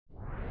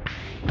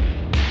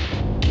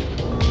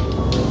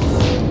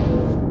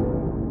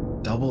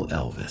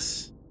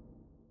this.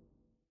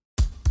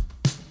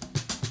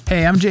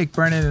 Hey, I'm Jake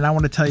Brennan, and I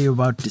want to tell you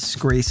about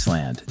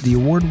Disgraceland, the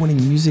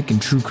award-winning music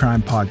and true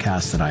crime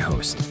podcast that I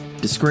host.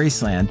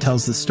 Disgraceland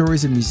tells the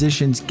stories of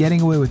musicians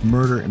getting away with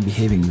murder and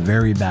behaving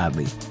very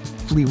badly.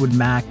 Fleetwood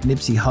Mac,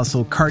 Nipsey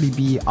Hussle, Cardi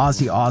B,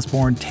 Ozzy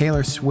Osbourne,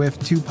 Taylor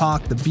Swift,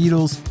 Tupac, The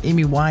Beatles,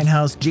 Amy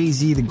Winehouse,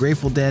 Jay-Z, The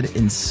Grateful Dead,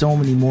 and so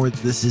many more.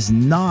 This is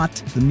not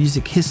the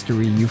music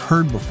history you've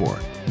heard before.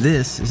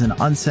 This is an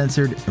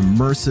uncensored,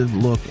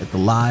 immersive look at the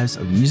lives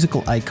of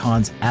musical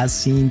icons as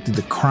seen through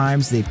the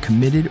crimes they've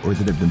committed or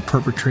that have been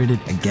perpetrated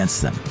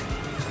against them.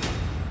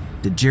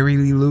 Did Jerry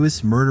Lee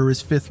Lewis murder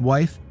his fifth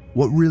wife?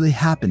 What really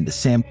happened to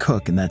Sam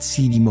Cooke in that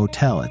seedy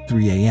motel at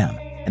 3 a.m.?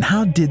 And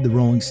how did the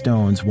Rolling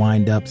Stones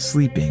wind up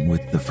sleeping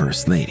with the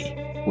First Lady?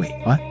 Wait,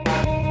 what?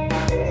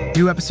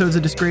 New episodes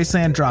of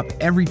Disgraceland drop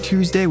every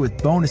Tuesday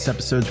with bonus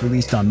episodes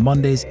released on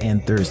Mondays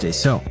and Thursdays.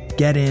 So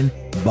get in,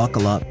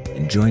 buckle up,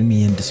 and join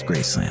me in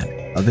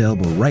Disgraceland.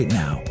 Available right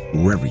now,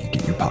 wherever you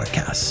get your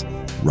podcasts.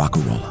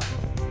 Rock-a-rolla.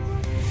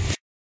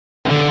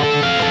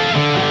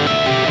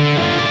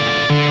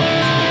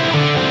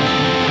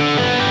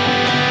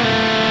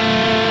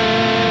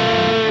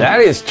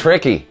 That is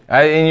tricky,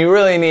 and you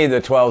really need the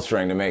 12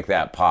 string to make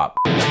that pop.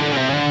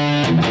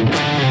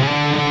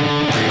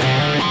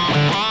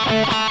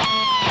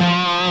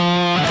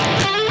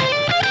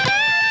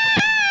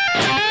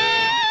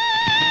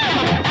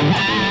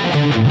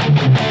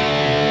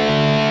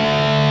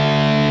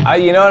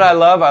 You know what I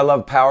love? I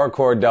love power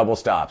chord double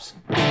stops.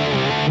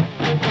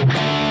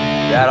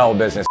 That whole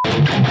business.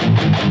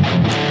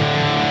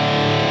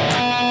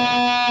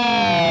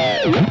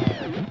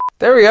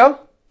 There we go.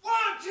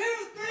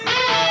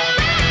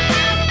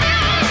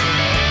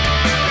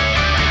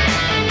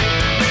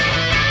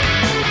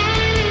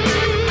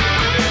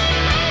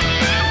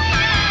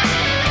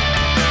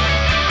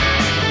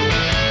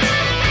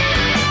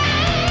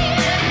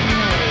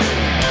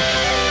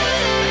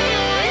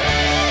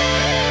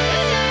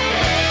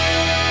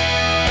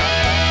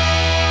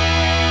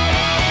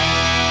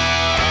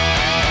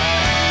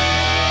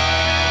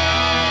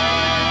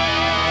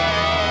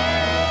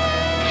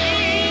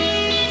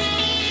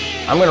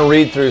 I'm going to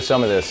read through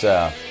some of this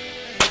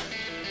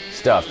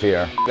stuff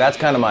here. That's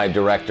kind of my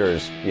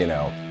director's,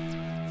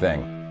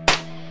 thing.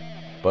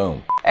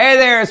 Boom. Hey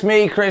there, it's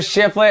me, Chris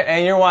Shiflett,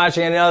 and you're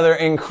watching another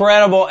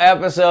incredible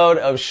episode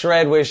of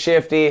Shred with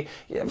Shifty.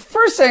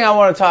 First thing I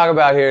want to talk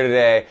about here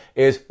today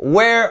is,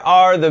 where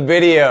are the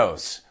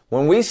videos?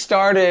 When we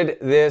started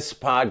this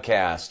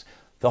podcast,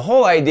 the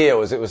whole idea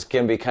was it was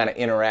going to be kind of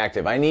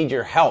interactive. I need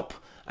your help.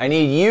 I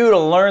need you to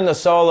learn the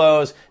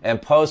solos and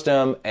post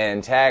them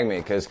and tag me,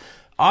 because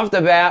off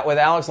the bat with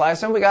Alex last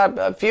time, we got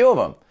a few of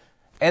them.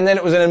 And then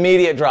it was an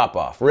immediate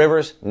drop-off.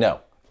 Rivers, no.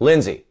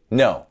 Lindsay,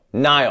 no.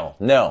 Niall,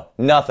 no.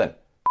 Nothing.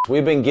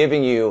 We've been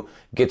giving you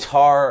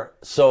guitar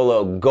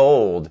solo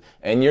gold,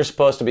 and you're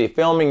supposed to be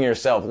filming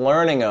yourself,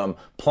 learning them,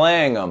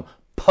 playing them,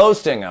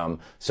 posting them,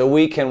 so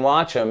we can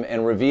watch them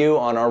and review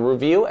on our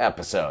review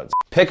episodes.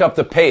 Pick up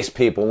the pace,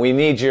 people. We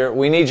need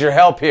your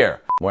help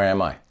here. Where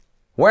am I?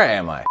 Where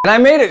am I? And I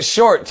made it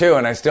short too,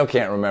 and I still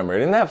can't remember it.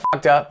 Isn't that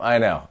fucked up? I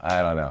know.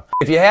 I don't know.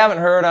 If you haven't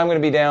heard, I'm going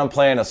to be down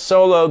playing a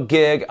solo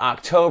gig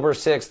October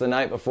 6th, the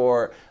night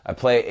before I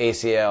play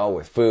ACL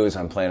with Foos.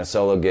 I'm playing a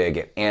solo gig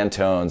at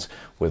Antone's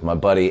with my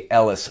buddy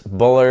Ellis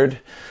Bullard,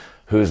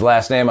 whose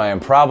last name I am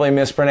probably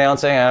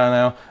mispronouncing. I don't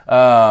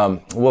know.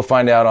 We'll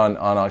find out on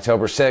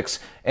October 6th.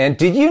 And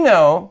did you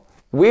know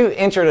we've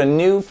entered a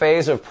new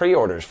phase of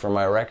pre-orders for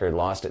my record,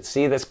 Lost at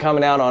Sea, that's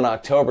coming out on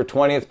October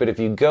 20th. But if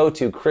you go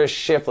to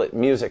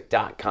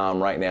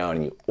chrisshiflettmusic.com right now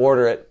and you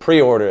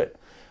pre-order it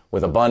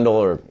with a bundle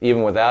or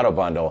even without a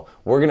bundle,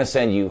 we're going to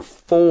send you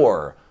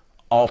 4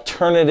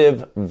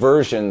 alternative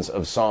versions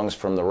of songs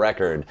from the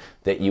record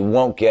that you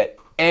won't get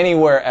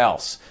anywhere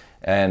else.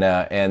 And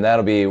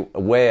that'll be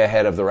way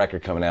ahead of the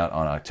record coming out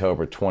on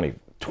October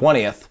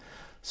 20th.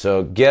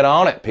 So get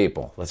on it,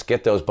 people. Let's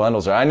get those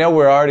bundles. I know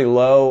we're already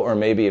low or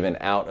maybe even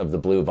out of the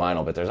blue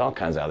vinyl, but there's all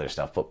kinds of other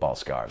stuff. Football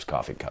scarves,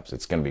 coffee cups.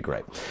 It's going to be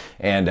great.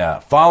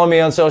 And follow me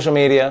on social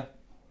media,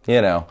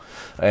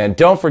 And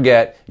don't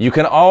forget, you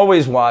can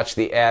always watch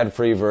the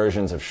ad-free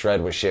versions of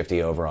Shred with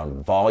Shifty over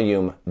on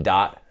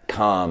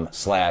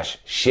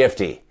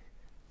volume.com/shifty.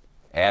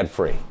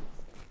 Ad-free.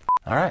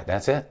 All right,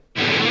 that's it.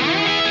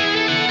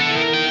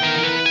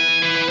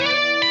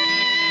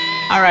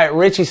 All right,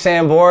 Richie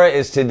Sambora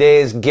is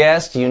today's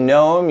guest. You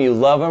know him, you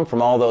love him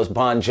from all those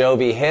Bon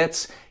Jovi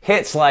hits.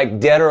 Hits like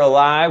Dead or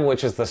Alive,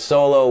 which is the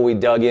solo we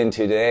dug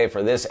into today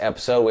for this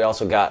episode. We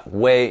also got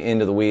way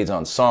into the weeds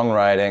on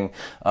songwriting.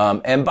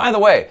 And by the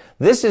way,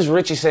 this is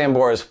Richie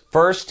Sambora's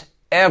first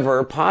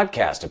ever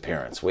podcast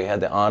appearance. We had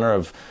the honor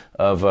of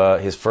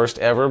his first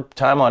ever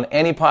time on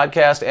any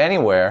podcast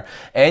anywhere.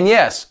 And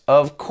yes,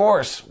 of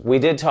course, we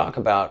did talk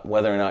about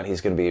whether or not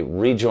he's going to be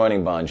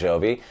rejoining Bon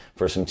Jovi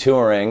for some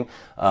touring.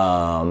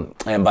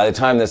 And by the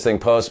time this thing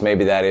posts,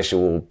 maybe that issue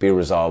will be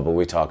resolved, but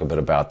we talk a bit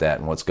about that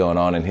and what's going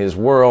on in his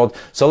world.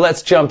 So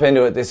let's jump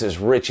into it. This is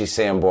Richie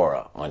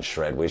Sambora on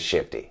Shred with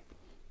Shifty.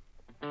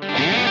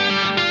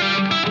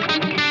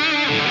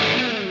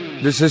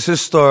 This is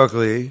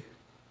historically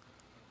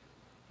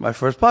my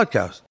first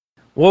podcast.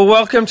 Well,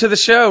 welcome to the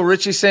show,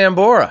 Richie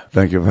Sambora.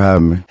 Thank you for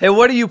having me. Hey,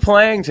 what are you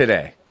playing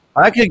today?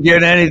 I can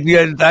get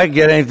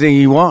anything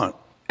you want.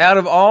 Out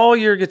of all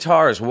your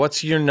guitars,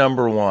 what's your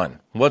number one?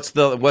 What's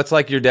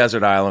like your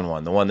Desert Island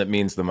one, the one that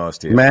means the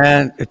most to you?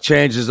 Man, it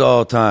changes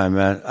all the time,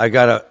 man. I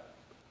got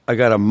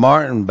a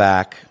Martin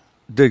back.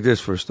 Dig this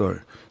for a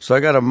story. So I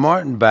got a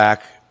Martin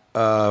back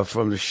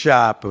from the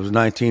shop. It was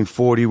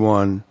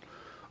 1941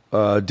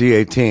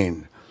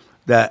 D18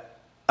 that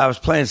I was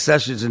playing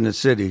sessions in the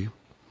city,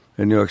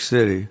 in New York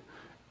City,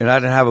 and I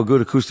didn't have a good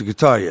acoustic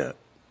guitar yet.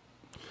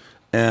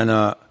 And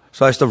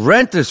so I used to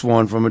rent this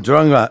one from a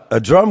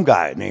drum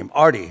guy named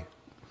Artie.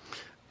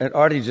 And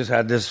Artie just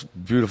had this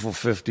beautiful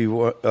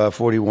 41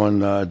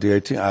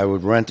 D18. I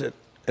would rent it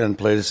and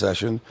play the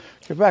session,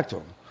 get back to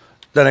him.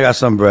 Then I got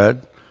some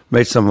bread,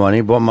 made some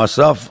money, bought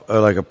myself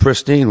like a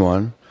pristine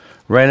one,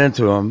 ran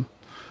into him,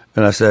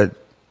 and I said,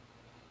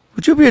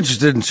 would you be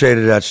interested in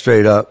shading that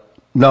straight up?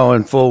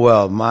 Knowing full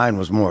well mine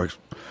was more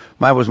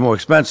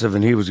expensive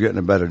and he was getting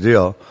a better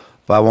deal,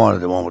 but I wanted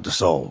the one with the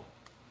soul.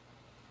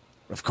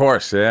 Of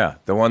course, yeah.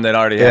 The one that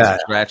already has some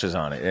scratches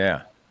on it,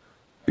 yeah.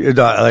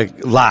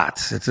 Like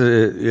lots.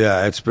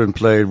 It's been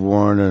played,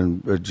 worn,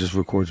 and it just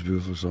records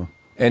beautiful. So.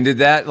 And is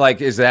that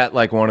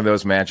like one of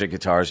those magic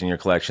guitars in your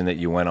collection that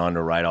you went on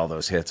to write all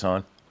those hits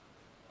on?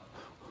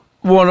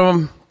 One of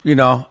them,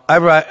 I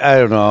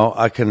don't know.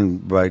 I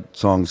can write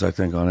songs, I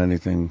think, on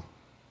anything.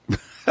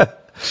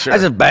 Sure. I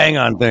just bang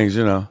on things,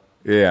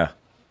 Yeah.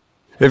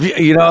 If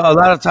a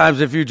lot of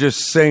times if you just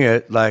sing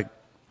it, like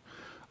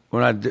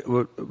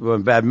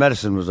when Bad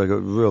Medicine was like a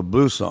real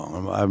blues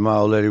song, my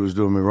old lady was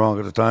doing me wrong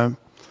at the time.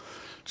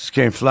 Just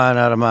came flying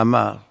out of my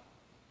mouth,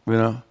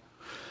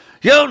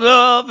 Your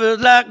love is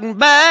like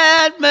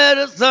bad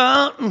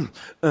medicine,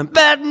 and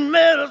bad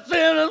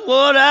medicine is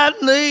what I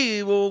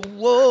need. Whoa,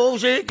 whoa,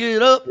 shake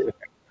it up.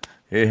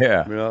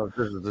 Yeah.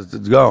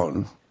 It's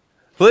gone.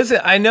 Listen,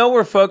 I know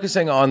we're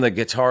focusing on the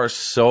guitar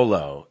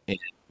solo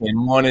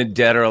in Wanted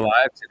Dead or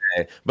Alive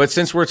today, but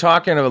since we're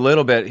talking a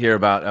little bit here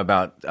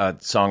about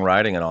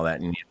songwriting and all that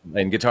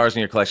and guitars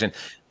in your collection,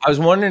 I was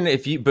wondering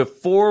if you,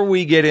 before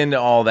we get into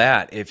all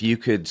that, if you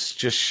could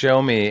just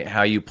show me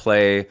how you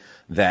play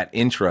that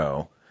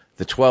intro,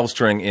 the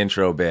 12-string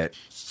intro bit.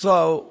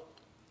 So,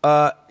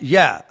 I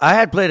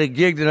had played a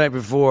gig the night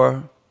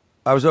before.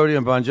 I was already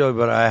in Bon Jovi,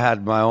 but I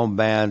had my own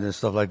band and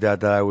stuff like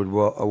that I would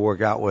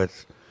work out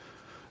with.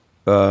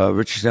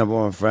 Richie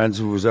Sambora and friends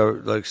who was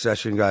like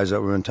session guys that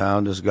were in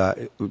town. This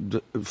guy,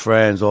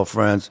 all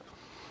friends,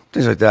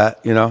 things like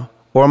that,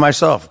 or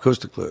myself,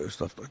 acoustically,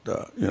 stuff like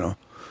that,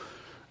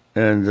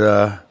 And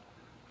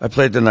I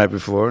played the night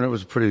before, and it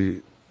was a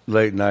pretty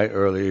late night,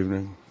 early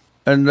evening.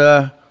 And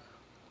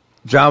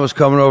John was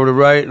coming over to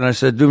write, and I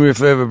said, "Do me a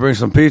favor, bring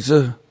some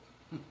pizza.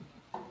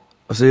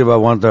 I'll see you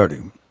about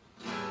 1:30.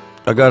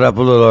 I got up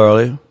a little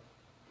early,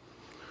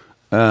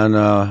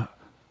 and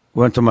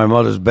went to my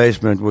mother's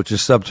basement, which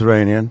is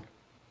subterranean.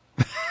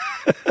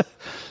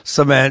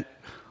 Cement,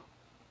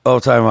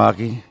 old-time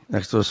hockey,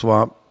 next to a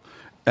swamp.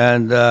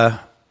 And I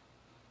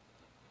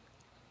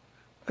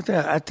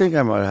think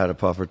I might have had a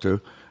puff or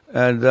two.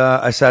 And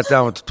I sat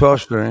down with the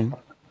 12-string,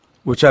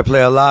 which I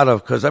play a lot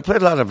of, because I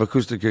played a lot of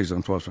acoustic gigs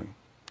on 12-string.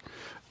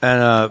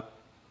 And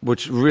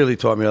which really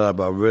taught me a lot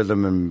about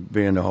rhythm and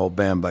being the whole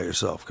band by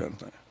yourself kind of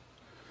thing.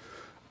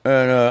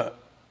 And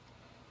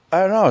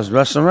I don't know, I was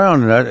messing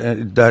around,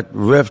 and that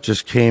riff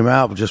just came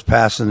out, just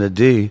passing the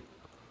D,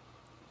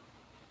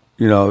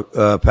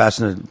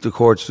 passing the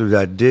chords through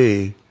that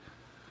D,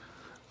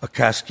 a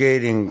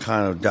cascading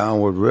kind of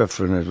downward riff,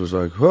 and it was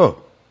like,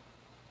 whoa,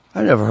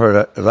 I never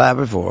heard that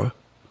before.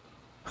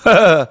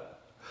 It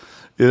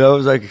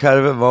was like kind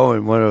of a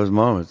moment, one of those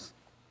moments.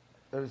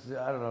 I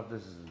don't know if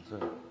this is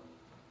insane.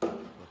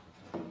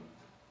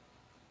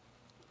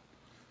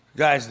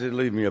 Guys didn't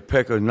leave me a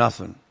pick or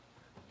nothing.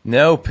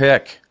 No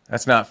pick.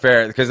 That's not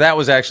fair, because that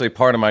was actually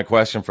part of my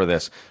question for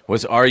this,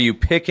 was are you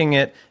picking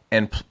it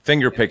and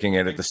finger picking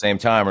it at the same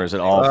time, or is it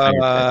all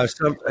finger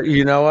picking?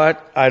 You know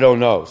what? I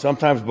don't know.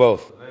 Sometimes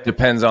both.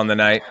 Depends on the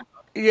night.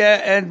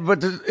 Yeah,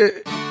 but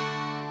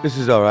this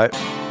is all right.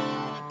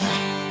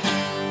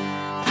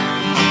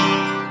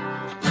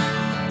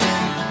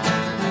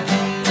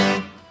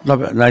 Not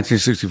bad.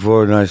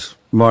 1964, nice.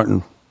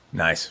 Martin.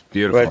 Nice.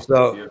 Beautiful. Right,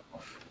 so,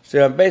 see,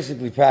 I'm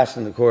basically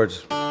passing the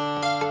chords.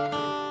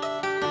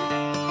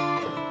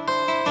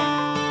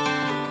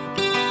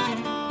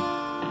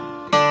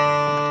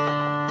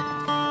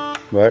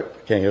 Right?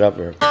 Can't get up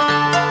there.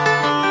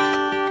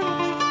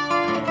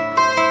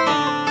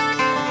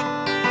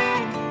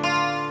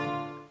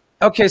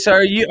 Okay, so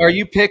are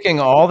you picking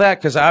all that?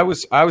 Because I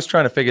was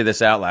trying to figure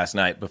this out last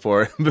night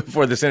before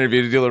this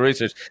interview to do the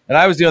research, and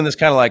I was doing this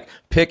kind of like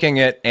picking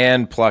it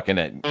and plucking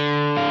it.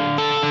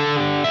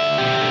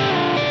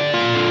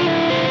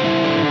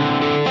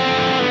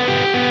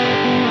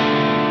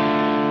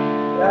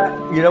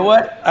 You know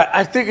what?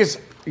 I think it's.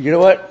 You know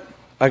what?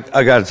 I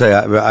got to tell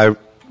you, I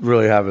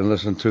really haven't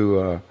listened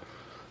to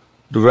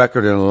the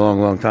record in a long,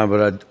 long time,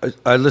 but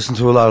I listened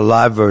to a lot of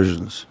live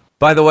versions.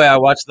 By the way, I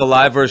watched the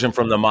live version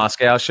from the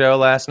Moscow show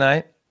last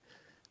night.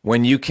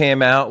 When you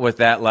came out with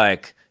that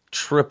like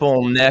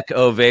triple neck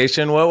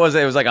ovation, what was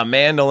it? It was like a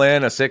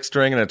mandolin, a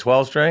 6-string, and a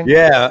 12-string.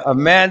 Yeah, a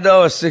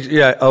mando, a 6.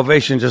 Yeah,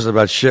 ovation just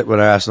about shit when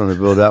I asked them to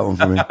build that one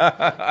for me.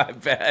 I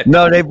bet.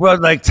 No, they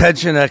brought like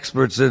tension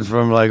experts in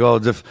from like all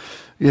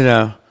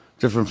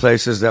different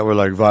places that were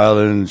like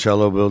violin and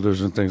cello builders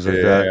and things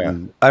like that.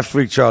 And I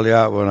freaked Charlie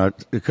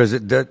out because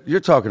you're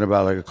talking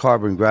about like a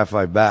carbon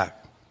graphite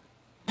back.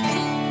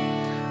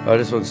 Oh,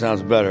 this one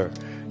sounds better.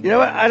 You know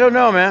what? I don't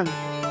know, man.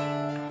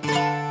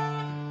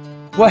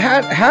 Well,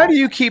 how do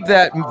you keep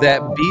that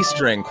B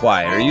string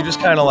quiet? Are you just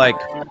kind of like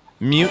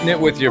muting it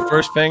with your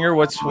first finger?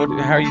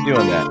 How are you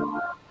doing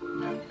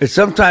that?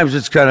 Sometimes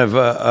it's kind of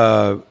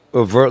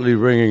overtly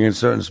ringing in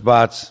certain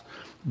spots,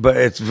 but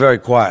it's very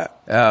quiet.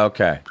 Oh,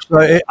 okay.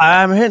 So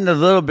I'm hitting a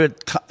little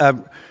bit.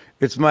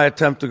 It's my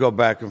attempt to go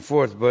back and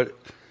forth, but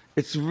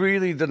it's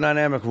really the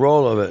dynamic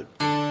roll of it.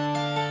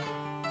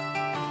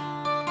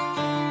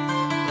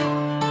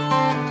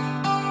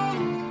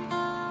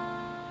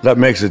 That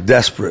makes it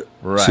desperate.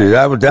 Right. See,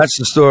 that's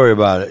the story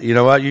about it. You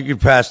know what? You can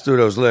pass through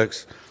those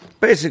licks.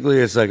 Basically,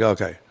 it's like,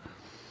 okay,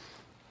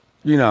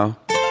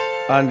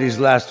 on these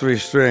last 3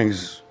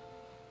 strings,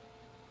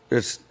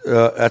 that's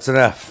an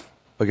F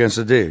against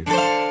a D.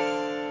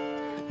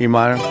 E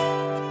minor.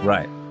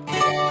 Right.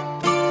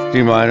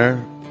 D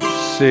minor.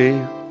 C.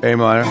 A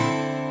minor.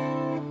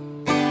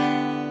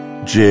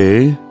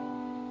 G.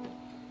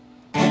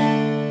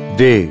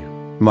 D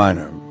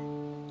minor.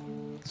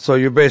 So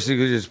you're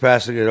basically just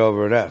passing it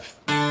over an F.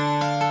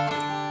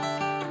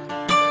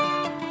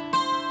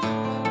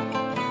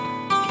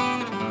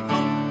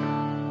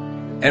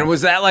 And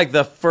was that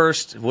the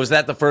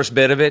first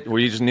bit of it? Were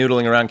you just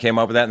noodling around, came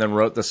up with that, and then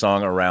wrote the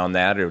song around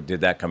that, or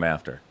did that come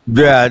after?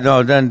 Yeah,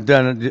 no, then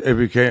it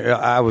became,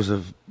 I was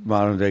a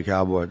modern day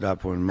cowboy at that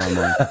point in my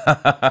mind.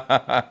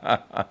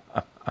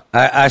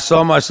 I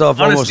saw myself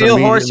on almost a steel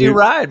horse you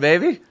ride,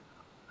 baby.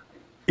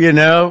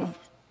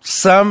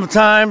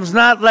 Sometimes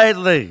not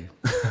lately.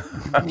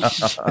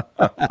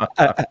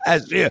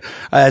 as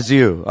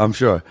you, I'm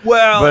sure.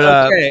 Well,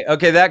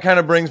 okay. That kind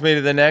of brings me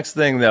to the next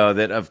thing, though,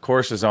 that of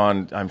course is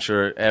on, I'm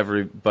sure,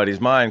 everybody's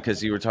mind,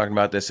 because you were talking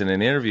about this in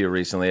an interview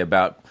recently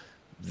about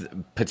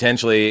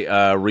potentially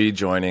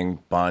rejoining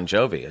Bon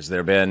Jovi. Has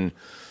there been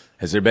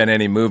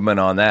any movement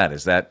on that?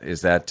 Is that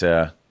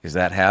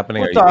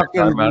happening? We're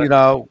talking,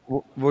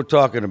 we're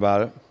talking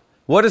about it.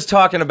 What does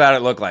talking about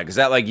it look like? Is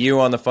that like you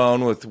on the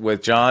phone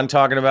with John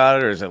talking about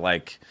it, or is it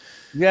like?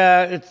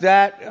 Yeah, it's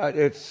that.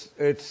 It's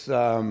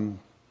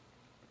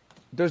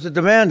there's a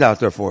demand out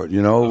there for it,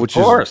 which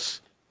of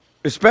course,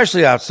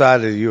 especially outside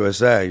of the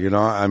USA.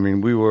 I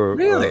mean, we were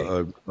really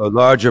a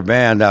larger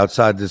band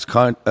outside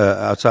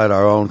outside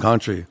our own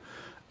country,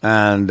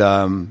 and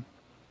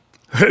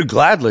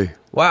gladly.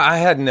 Wow, I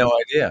had no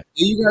idea.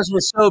 You guys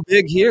were so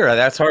big here.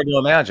 That's hard to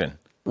imagine.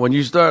 When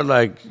you start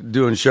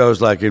doing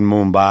shows like in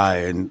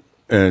Mumbai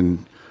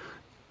and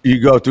you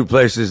go through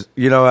places,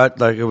 it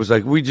was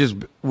like we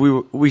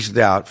stayed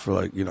out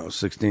for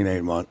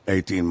 16,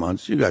 18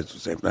 months. You guys do the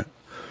same thing.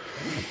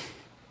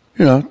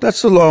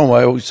 That's a long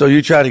way. So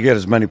you try to get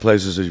as many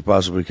places as you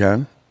possibly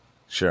can.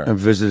 Sure. And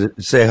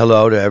visit, say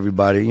hello to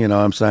everybody, you know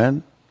what I'm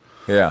saying?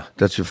 Yeah.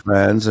 That's your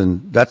friends,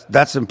 and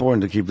that's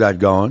important to keep that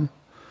going.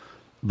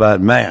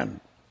 But man,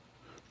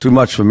 too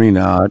much for me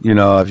now.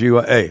 If you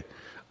I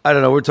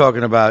don't know, we're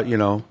talking about,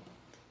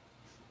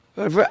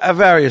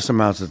 various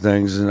amounts of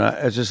things, and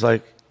it's just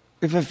like,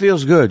 if it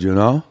feels good,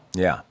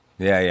 Yeah.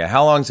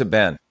 How long's it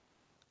been?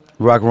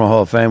 Rock and Roll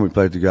Hall of Fame, we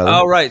played together.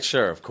 Oh, right,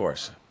 sure, of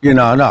course.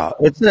 No,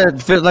 it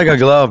fit like a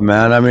glove,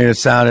 man. I mean, it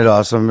sounded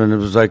awesome, and it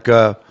was like,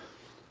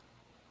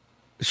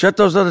 shut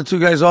those other 2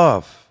 guys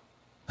off.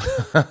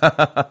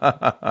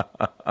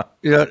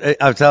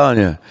 I'm telling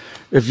you,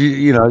 if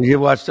you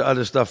watch the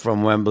other stuff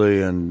from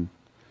Wembley and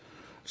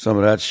some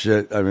of that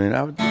shit, I mean,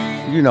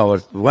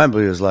 what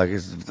Wembley is like.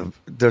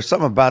 There's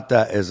something about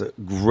that is a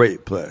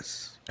great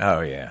place.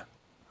 Oh, yeah.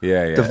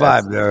 Yeah. The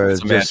vibe there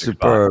is just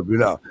superb,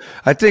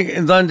 I think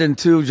in London,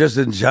 too, just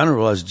in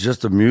general, as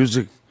just a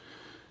music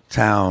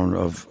town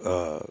of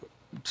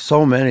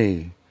so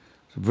many.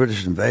 The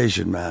British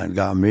invasion, man,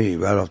 got me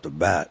right off the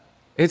bat.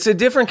 It's a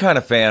different kind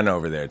of fan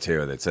over there,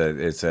 too. It's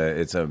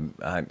a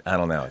I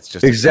don't know. It's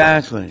just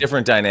exactly a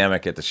different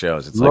dynamic at the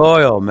shows. It's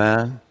loyal,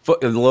 man.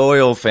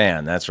 Loyal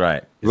fan, that's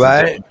right. It's right?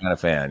 A different kind of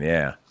fan,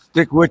 yeah.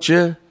 Stick with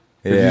you.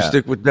 Yeah. If you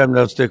stick with them,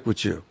 they'll stick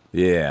with you.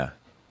 Yeah.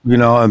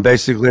 And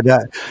basically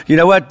that. You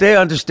know what? They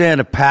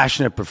understand a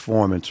passionate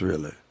performance,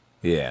 really.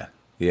 Yeah.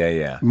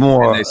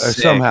 More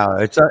somehow.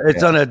 It's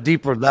on a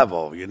deeper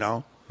level,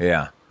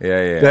 Yeah.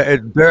 They're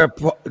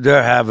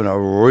having a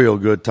real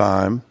good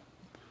time.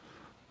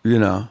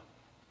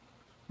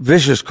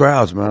 Vicious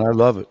crowds, man. I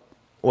love it.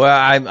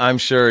 Well, I'm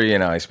sure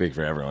I speak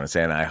for everyone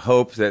saying I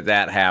hope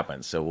that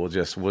happens. So we'll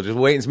just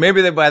wait and see.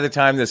 Maybe that by the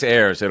time this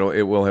airs, it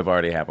will have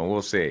already happened.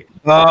 We'll see.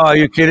 Oh, are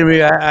you kidding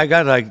me? I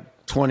got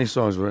 20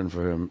 songs written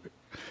for him.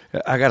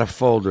 I got a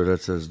folder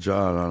that says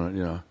John on it,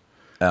 you know.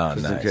 Oh,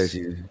 just nice. in case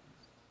you.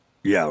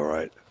 Yeah,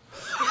 right.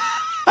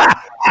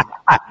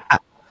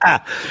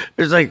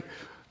 It's like,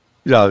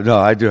 no,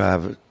 I do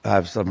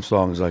have some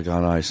songs like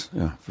on ice,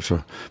 yeah, for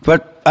sure.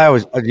 But I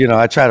always,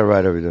 I try to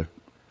write every day.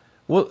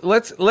 Well,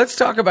 let's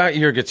talk about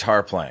your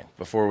guitar playing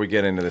before we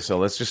get into this. So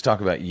let's just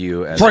talk about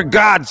you. For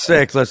God's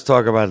sake, let's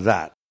talk about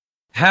that.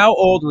 How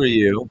old were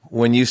you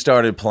when you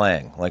started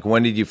playing? Like,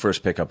 when did you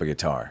first pick up a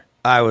guitar?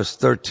 I was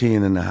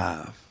 13 and a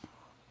half.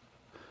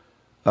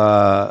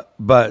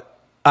 But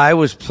I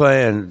was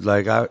playing,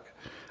 like,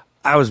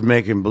 I was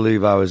making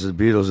believe I was the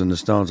Beatles and the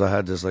Stones. I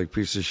had this, like,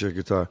 piece of shit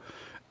guitar.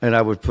 And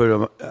I would put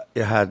them,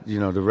 it had,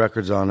 the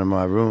records on in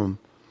my room.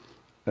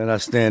 And I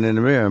stand in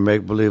the mirror and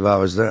make believe I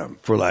was them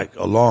for like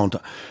a long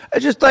time.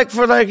 It's just like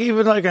for like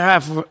even like a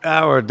half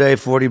hour a day,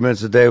 40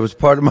 minutes a day was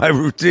part of my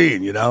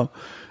routine,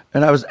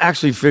 And I was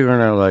actually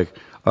figuring out like,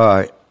 all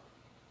right,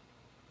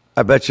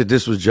 I bet you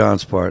this was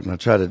John's part. And I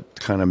tried to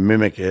kind of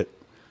mimic it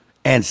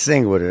and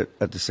sing with it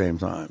at the same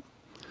time.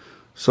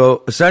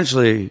 So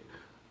essentially,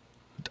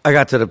 I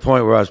got to the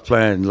point where I was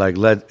playing like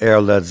Led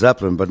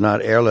Zeppelin, but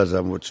not air Led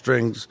Zeppelin with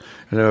strings.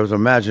 And I was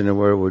imagining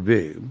where it would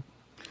be.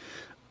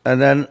 And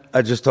then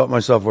I just taught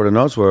myself where the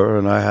notes were,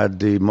 and I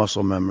had the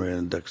muscle memory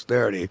and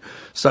dexterity.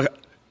 So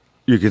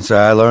you can say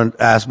I learned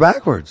ass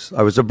backwards.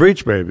 I was a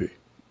breech baby.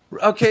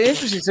 Okay,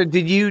 interesting. So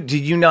did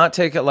you not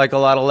take like a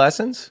lot of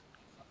lessons?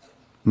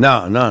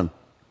 No, none.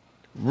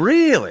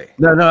 Really?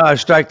 No, I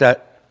strike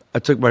that. I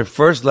took my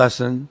first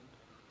lesson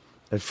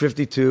at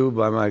 52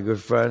 by my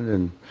good friend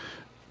and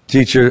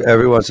teacher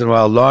every once in a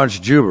while, Lawrence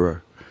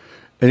Juber.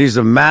 And he's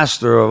a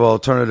master of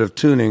alternative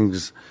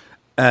tunings.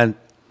 And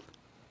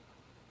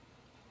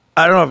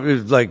I don't know if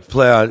you like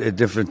play on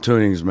different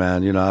tunings,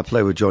 man. I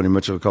played with Joni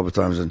Mitchell a couple of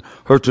times, and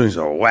her tunings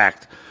are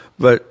whacked,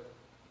 but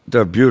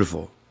they're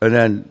beautiful.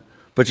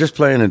 But just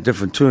playing in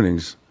different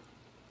tunings,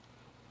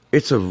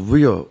 it's a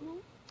real,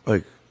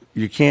 like,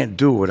 you can't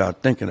do it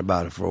without thinking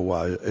about it for a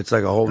while. It's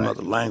like a whole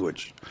nother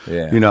language,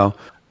 Yeah.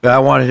 But I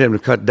wanted him to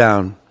cut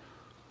down.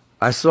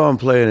 I saw him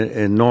playing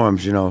in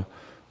Norm's,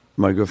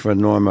 My good friend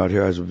Norm out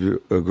here has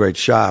a great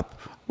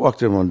shop.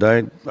 Walked in one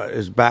day,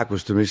 his back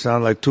was to me,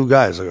 sounded like two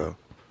guys. I go,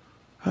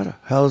 how the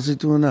hell is he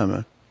doing that,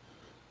 man?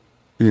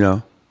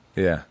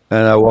 Yeah.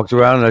 And I walked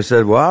around and I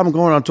said, well, I'm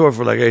going on tour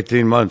for like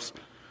 18 months.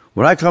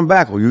 When I come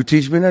back, will you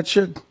teach me that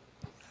shit?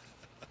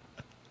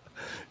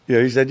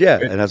 He said, yeah.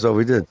 And that's what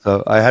we did.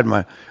 So I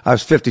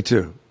was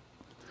 52.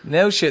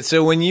 No shit.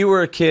 So when you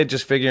were a kid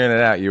just figuring it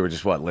out, you were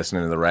just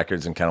listening to the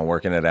records and kind of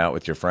working it out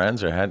with your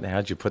friends? Or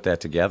how'd you put that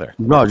together?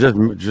 No,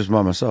 just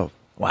by myself.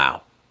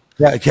 Wow.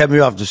 Yeah, it kept me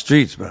off the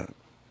streets, man.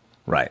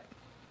 Right.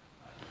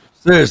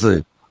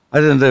 Seriously. I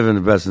didn't live in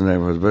the best of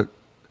neighborhoods, but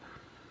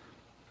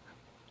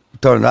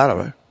it turned out all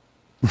right.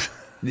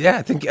 Yeah,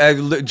 I think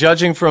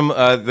judging from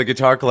the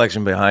guitar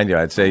collection behind you,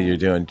 I'd say you're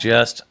doing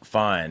just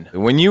fine.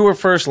 When you were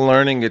first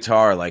learning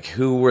guitar, like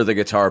who were the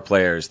guitar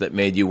players that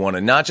made you want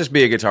to not just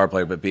be a guitar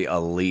player, but be a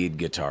lead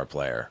guitar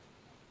player?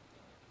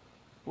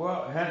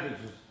 Well,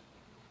 Hendrix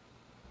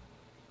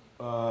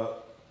is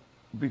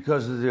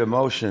because of the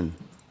emotion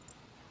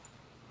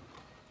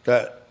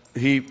that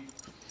he,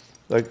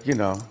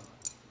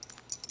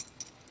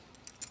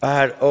 I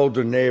had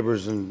older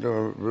neighbors and they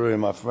were really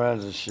my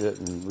friends and shit,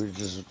 and we'd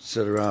just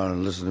sit around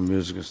and listen to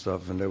music and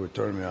stuff, and they would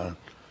turn me on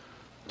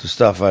to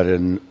stuff I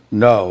didn't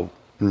know,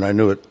 and I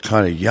knew it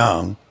kind of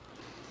young.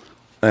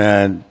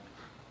 And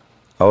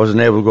I wasn't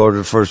able to go to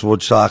the first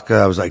Woodstock.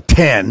 I was like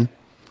 10,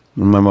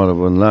 and my mother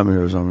wouldn't let me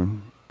or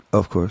something,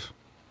 of course.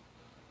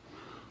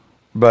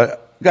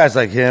 But guys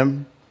like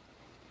him,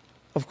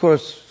 of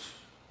course,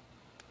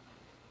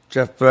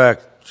 Jeff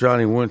Beck,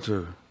 Johnny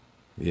Winter.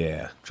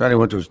 Yeah. Johnny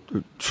Winter's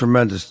a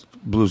tremendous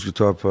blues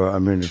guitar player. I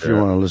mean, if you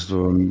want to listen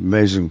to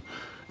amazing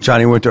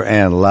Johnny Winter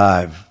and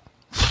live,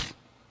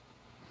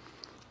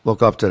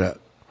 look up to that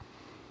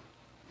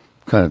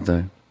kind of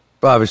thing.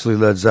 But obviously,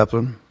 Led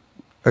Zeppelin.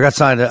 I got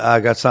signed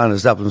to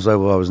Zeppelin's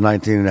label. I was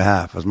 19 and a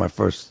half. That was my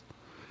first.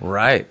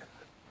 Right.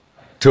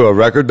 To a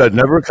record that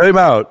never came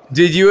out.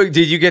 Did you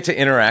get to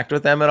interact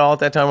with them at all at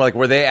that time? Like,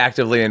 were they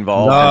actively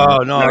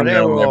involved? No,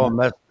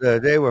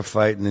 they were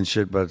fighting and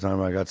shit by the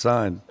time I got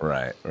signed.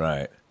 Right.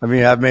 I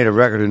mean, I've made a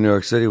record in New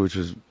York City, which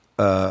was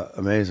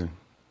amazing,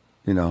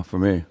 for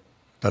me at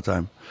that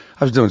time.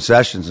 I was doing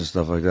sessions and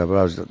stuff like that, but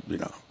I was,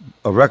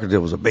 a record deal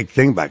was a big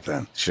thing back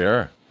then.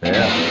 Sure.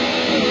 Yeah.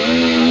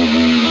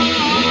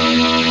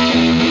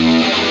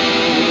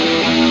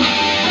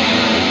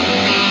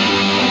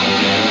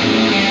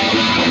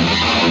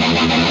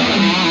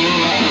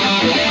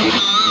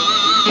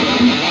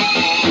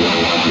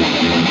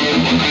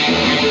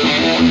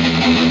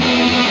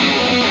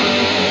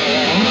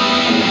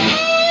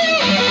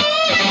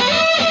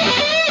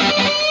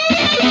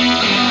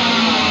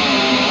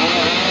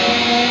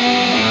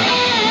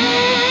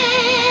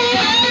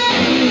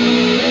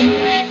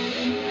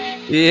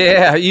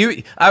 Yeah,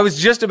 I was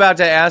just about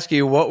to ask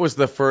you what was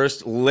the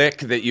first lick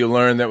that you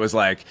learned that was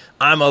like,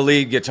 I'm a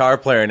lead guitar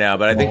player now,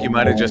 but I think you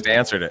might have just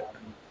answered it.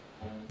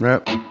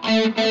 Yep.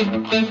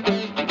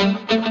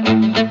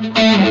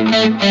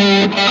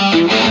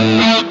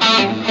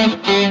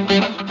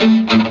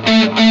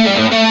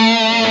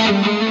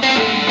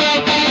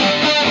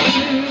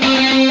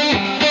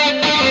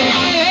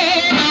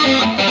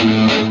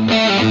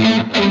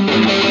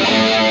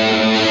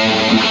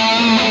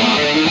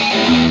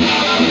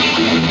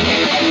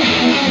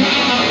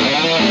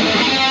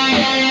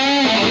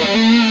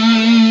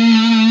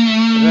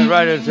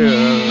 Right into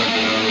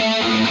it.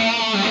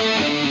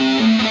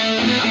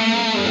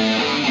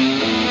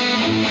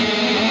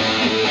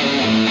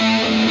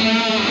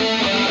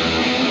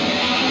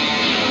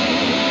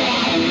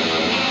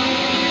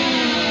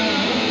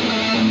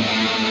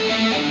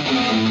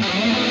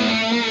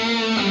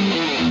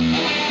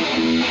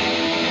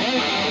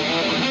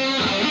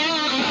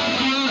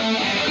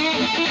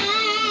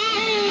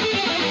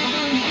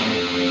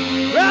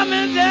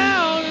 Coming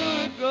down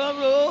the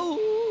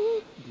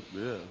road.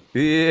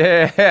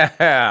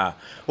 Yeah.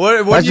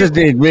 What That's just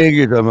the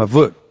ringing on my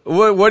foot.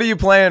 What are you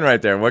playing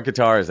right there? What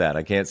guitar is that?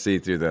 I can't see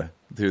through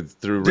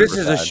through. This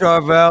is a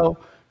Charvel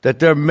that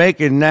they're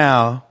making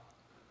now.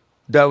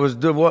 That was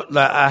the what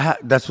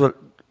that's what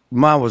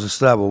mine was, a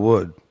slab of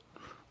wood.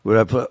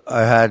 But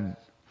I had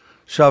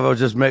Charvel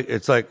just make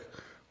it's like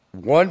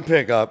one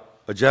pickup,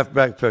 a Jeff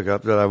Beck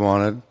pickup that I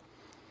wanted,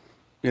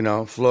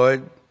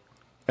 Floyd,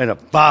 and a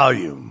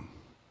volume.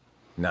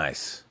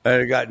 Nice.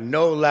 And it got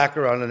no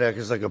lacquer on the neck.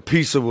 It's like a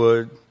piece of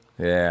wood.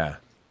 Yeah.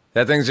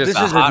 That thing's just This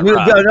is hot a new,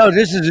 rod. no,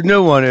 this is a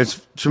new one. It's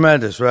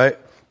tremendous, right?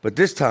 But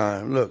this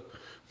time, look,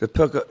 they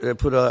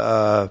put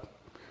a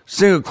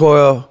single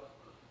coil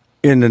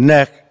in the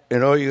neck,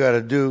 and all you got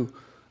to do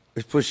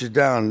is push it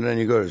down, and then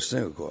you go to the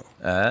single coil.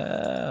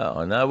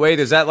 Oh, no,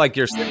 wait, is that like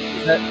your...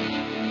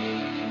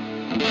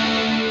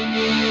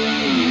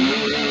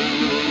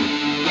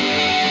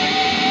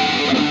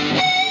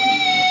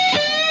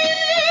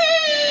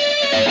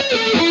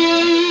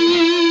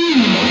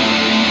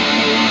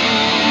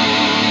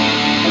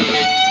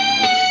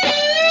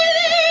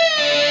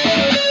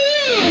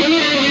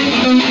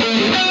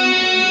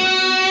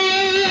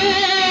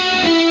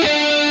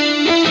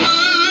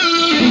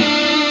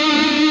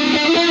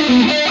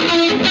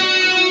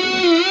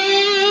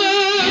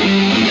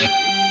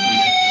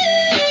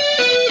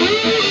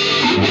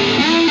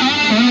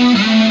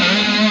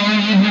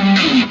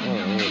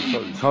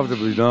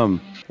 Comfortably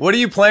dumb. What are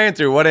you playing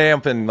through? What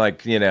amp and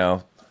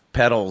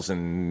pedals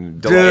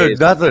and Dude, delays?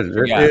 nothing.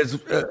 Yeah. It's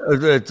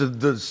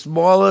the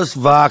smallest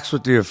Vox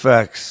with the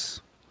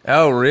effects.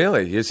 Oh,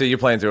 really? So you're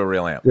playing through a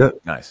real amp? Yeah.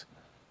 Nice.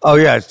 Oh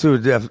yeah, it's too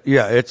deaf.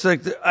 Yeah, it's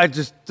like I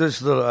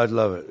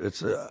love it.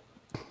 It's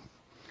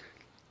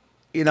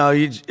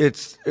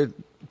it's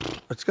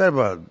got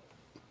about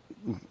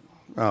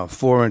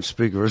 4-inch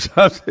speaker or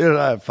something.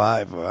 I have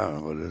 5. I don't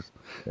know what it is.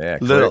 Yeah,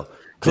 Little.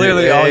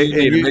 Clearly, Yeah, all you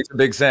need it makes a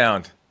big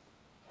sound.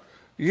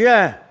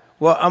 Yeah.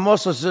 Well, I'm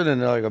also sitting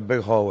in like a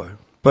big hallway.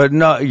 But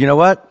no, you know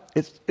what?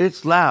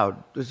 It's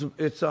loud.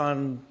 It's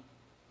on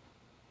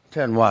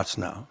 10 watts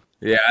now.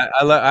 Yeah,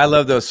 I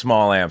love those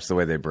small amps, the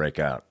way they break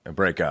up.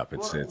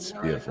 It's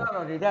beautiful. Not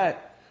only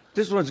that,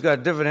 this one's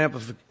got different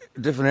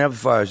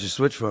amplifiers you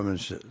switch from and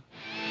shit.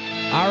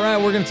 All right,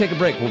 we're going to take a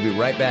break. We'll be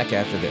right back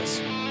after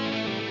this.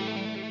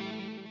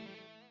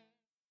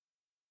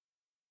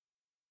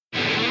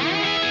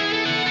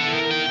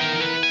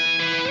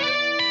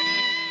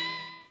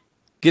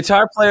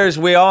 Guitar players,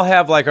 we all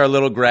have like our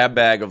little grab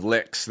bag of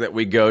licks that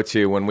we go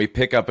to when we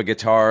pick up a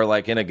guitar,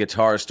 like in a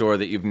guitar store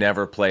that you've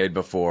never played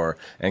before,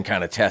 and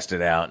kind of test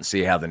it out and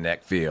see how the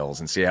neck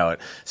feels and see how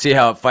it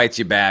fights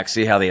you back,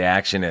 see how the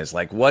action is.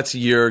 Like, what's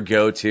your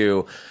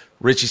go-to?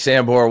 Richie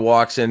Sambora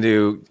walks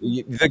into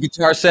the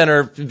Guitar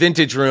Center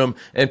vintage room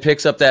and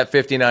picks up that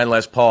 59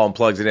 Les Paul and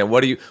plugs it in.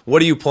 What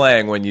are you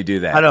playing when you do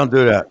that? I don't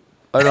do that.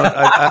 I don't.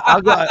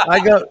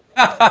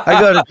 I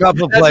go to a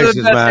couple places, That's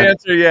the best man.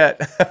 answer yet.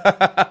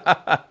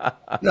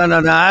 No.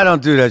 I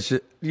don't do that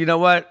shit. You know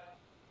what?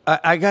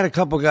 I got a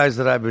couple guys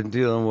that I've been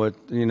dealing with,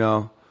 and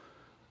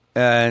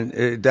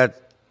that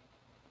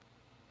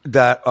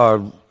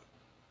are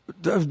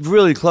they're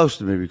really close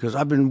to me because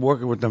I've been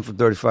working with them for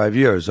 35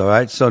 years. All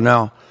right, so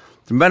now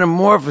the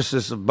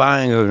metamorphosis of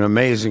buying an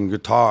amazing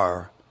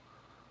guitar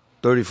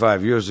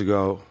 35 years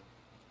ago,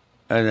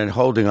 and then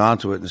holding on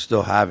to it and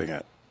still having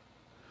it.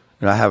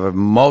 And I have a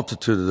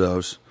multitude of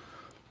those.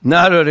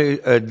 Not only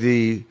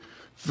the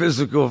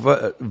physical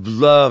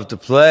love to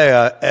play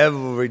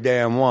every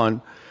damn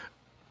one,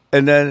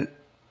 and then,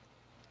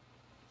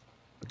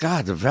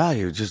 God, the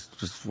value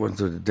just went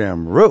through the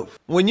damn roof.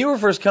 When you were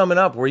first coming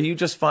up, were you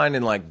just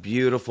finding like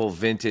beautiful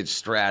vintage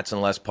Strats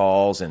and Les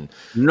Pauls and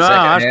No,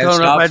 I was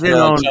coming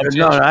up.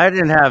 I I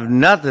didn't have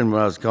nothing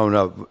when I was coming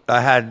up.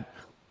 I had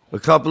a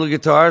couple of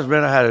guitars,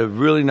 man. I had a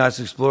really nice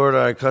Explorer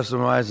that I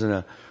customized,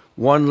 and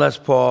one Les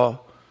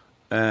Paul,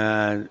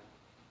 and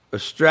a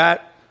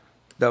Strat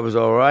that was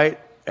all right,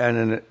 and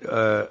an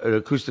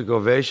acoustic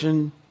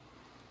Ovation,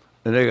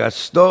 and they got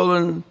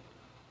stolen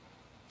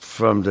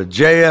from the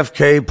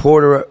JFK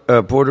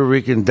Puerto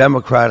Rican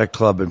Democratic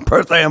Club in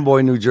Perth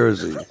Amboy, New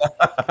Jersey.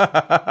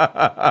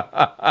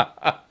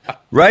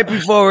 Right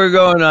before we were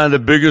going on the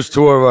biggest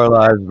tour of our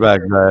lives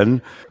back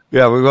then.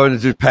 Yeah, we were going to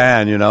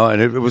Japan,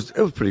 and it was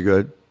pretty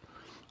good.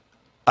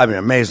 I mean,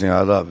 amazing.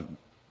 I love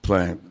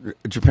playing.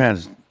 Japan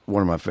is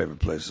one of my favorite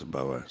places,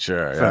 by the way.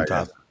 Sure.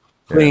 Fantastic.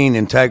 Yeah. Clean,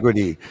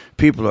 integrity.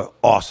 People are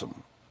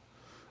awesome.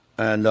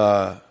 And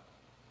I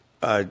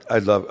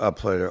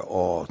play there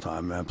all the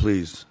time, man.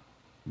 Please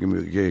give me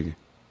a gig.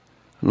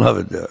 Love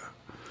it there.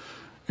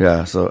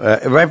 Yeah, so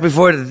right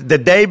before, the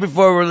day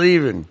before we're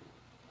leaving,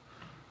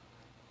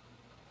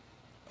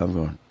 I'm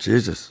going,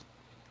 Jesus,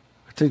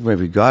 I think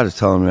maybe God is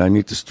telling me I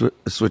need to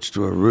switch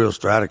to a real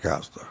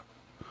Stratocaster.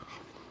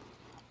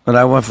 And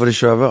I went for the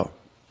Charvel.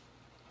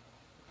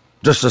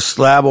 Just a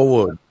slab of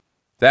wood.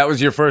 That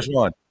was your first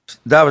one?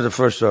 That was the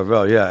first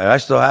Charvel, yeah. And I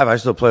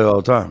still play it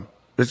all the time.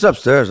 It's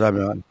upstairs. I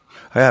mean,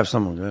 I have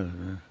some of that.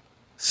 Yeah.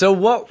 So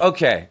what,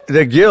 okay.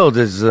 The Guild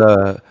is,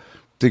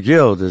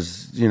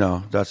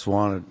 that's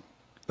wanted.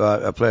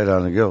 I played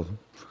on the Guild.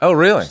 Oh,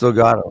 really? Still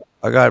got it.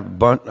 I got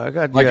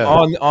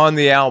on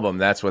the album.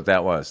 That's what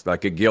that was,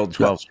 like a Guild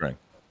 12-string.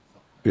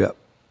 Yeah.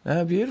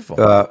 Oh,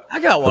 beautiful. I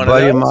got one of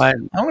buddy those. Of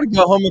mine. I'm going to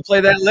go home and play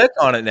that lick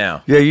on it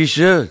now. Yeah, you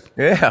should.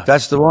 Yeah,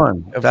 that's the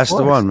one. That's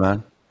the one,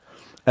 man.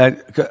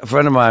 And a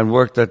friend of mine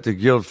worked at the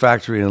Guild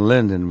factory in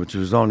Linden, which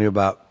was only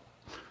about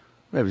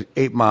maybe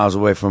 8 miles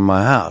away from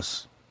my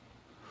house.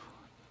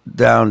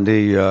 Down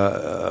the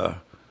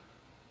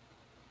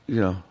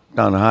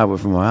down the highway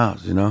from my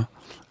house,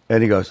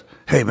 And he goes,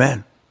 "Hey,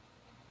 man,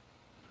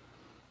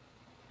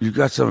 you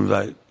got something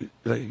like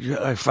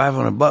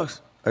 $500?"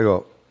 I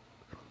go,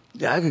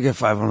 "Yeah, I could get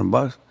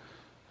 $500."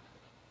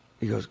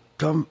 He goes,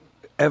 "Come."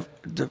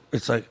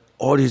 It's like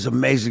all these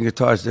amazing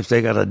guitars. If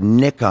they got a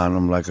nick on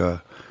them, like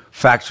a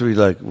factory,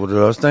 like what are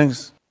those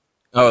things?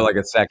 Oh, like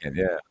a second,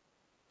 yeah.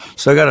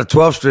 So I got a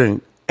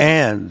 12-string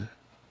and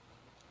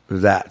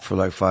that for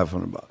like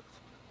 $500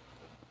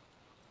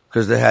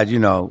 because they had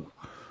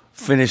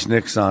finished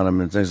nicks on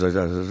them and things like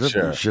that.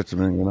 Sure. Shit to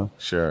me,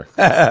 Sure.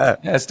 Yeah,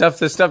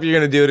 the stuff you're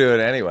gonna do to it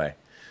anyway.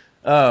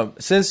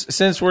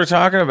 Since we're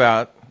talking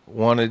about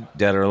Wanted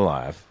Dead or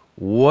Alive,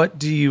 what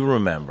do you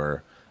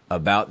remember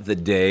about the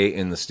day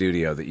in the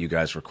studio that you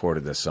guys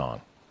recorded this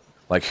song?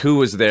 Like, who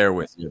was there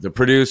with you? The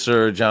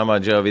producer, John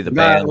Bon Jovi, the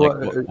band? What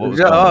was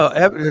going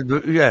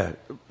on? Yeah.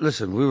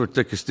 Listen, we were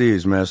thick as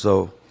thieves, man.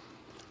 So,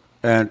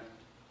 and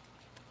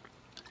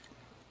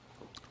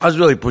I was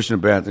really pushing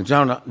the band thing.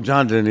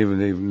 John didn't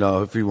even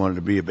know if he wanted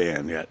to be a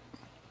band yet.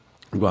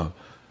 Well,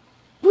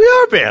 we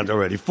are a band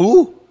already,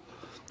 fool.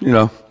 We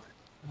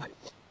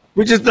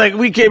just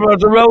we came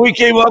up the road. We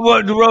came up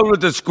the road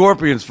with the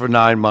Scorpions for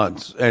 9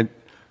 months, and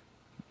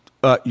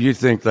you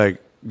think that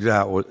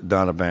was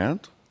not a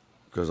band?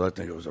 Because I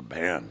think it was a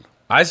band.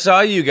 I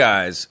saw you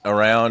guys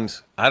around.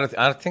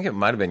 I think it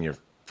might have been your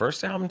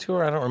first album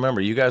tour. I don't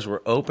remember. You guys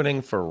were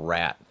opening for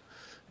Rat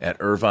at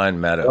Irvine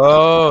Meadows.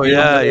 Oh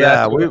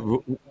yeah. We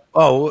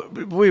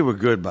were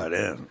good by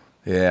then.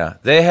 Yeah,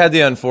 they had the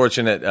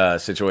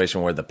unfortunate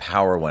situation where the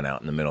power went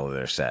out in the middle of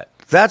their set.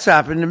 That's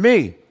happened to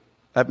me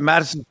at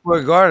Madison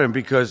Square Garden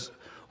because,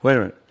 wait a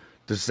minute,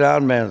 the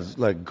sound man's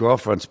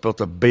girlfriend spilled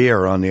a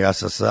beer on the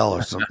SSL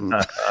or something.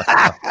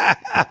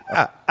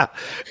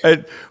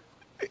 And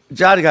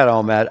Johnny got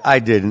all mad. I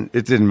didn't.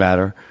 It didn't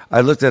matter.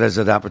 I looked at it as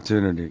an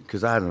opportunity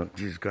because I don't know.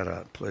 You just got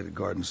to play the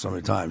Garden so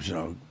many times.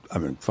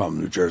 I'm from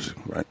New Jersey,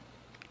 right?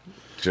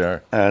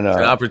 Sure. And it's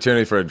an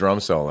opportunity for a drum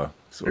solo.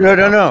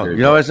 No. You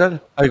know what I said?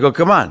 I go,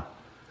 come on.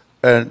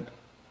 And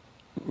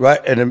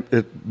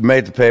it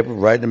made the paper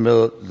right in the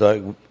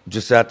middle.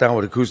 Just sat down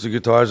with acoustic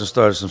guitars and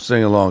started some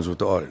sing-alongs with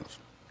the audience.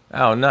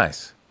 Oh,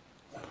 nice.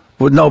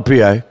 With no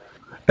PA.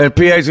 And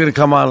PA's going to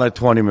come on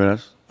 20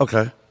 minutes.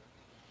 Okay.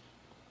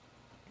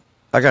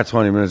 I got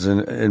 20 minutes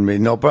in me,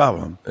 no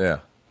problem. Yeah.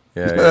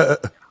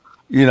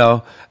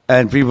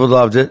 And people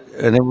loved it.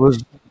 And it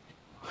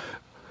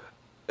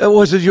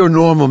wasn't your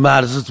normal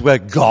Madison Square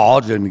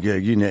Garden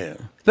gig,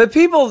 But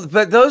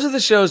those are the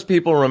shows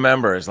people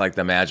remember as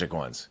the magic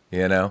ones,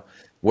 where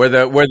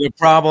the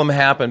problem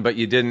happened, but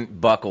you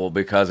didn't buckle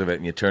because of it,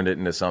 and you turned it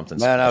into something.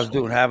 Man, special. I was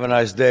doing "Have a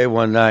Nice Day"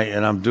 one night,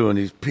 and I'm doing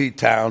these Pete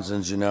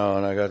Townsends, and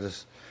I got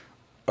this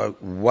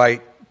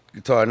white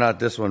guitar, not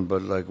this one,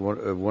 but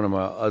one of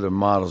my other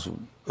models,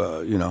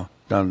 down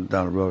the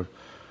road,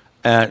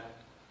 and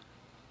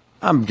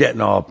I'm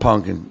getting all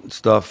punk and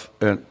stuff,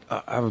 and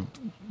I was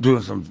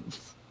doing some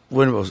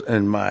windmills,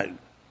 and my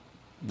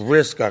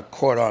wrist got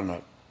caught on the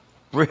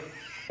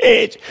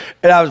bridge,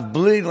 and I was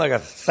bleeding like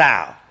a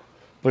sow.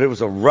 But it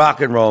was a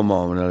rock and roll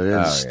moment. It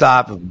didn't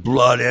stop.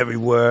 Blood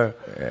everywhere.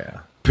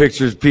 Yeah.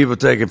 Pictures, people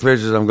taking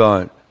pictures. I'm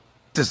going,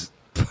 this is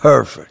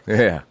perfect.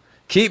 Yeah.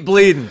 Keep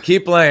bleeding.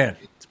 Keep playing.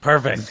 It's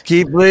perfect. Just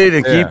keep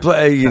bleeding. Yeah. Keep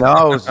playing.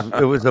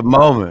 It was a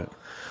moment.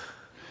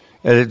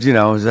 And it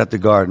was at the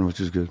Garden, which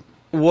was good.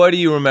 What do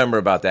you remember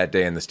about that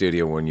day in the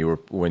studio when you were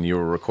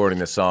recording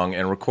the song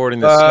and recording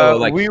the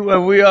solo?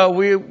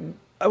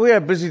 We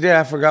had a busy day.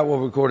 I forgot what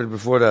we recorded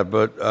before that,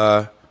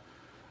 but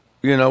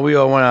we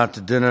all went out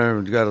to dinner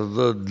and got a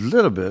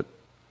little bit,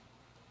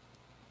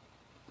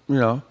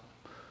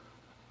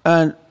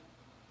 and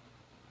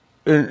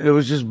it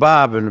was just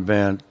Bob in the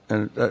band,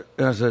 and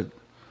I said,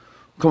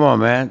 "Come on,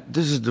 man,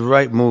 this is the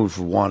right mood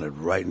for Wanted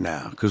right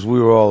now," because we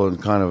were all in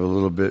kind of a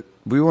little bit.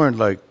 We weren't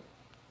like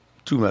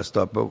too messed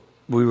up, but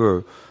we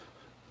were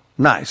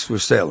nice. We're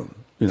sailing,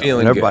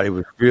 Feeling and everybody good.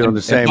 was feeling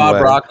the same Bob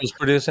way. Rock was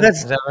producing.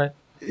 Is that right?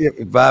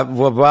 Yeah,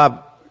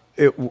 Bob,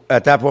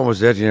 at that point was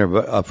the engineer,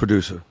 but a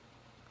producer,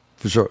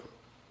 for sure.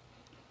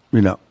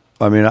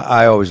 I mean,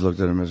 I always looked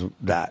at him as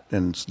that,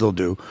 and still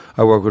do.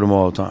 I work with him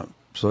all the time,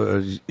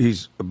 so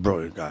he's a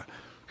brilliant guy.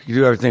 He can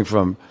do everything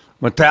from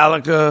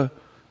Metallica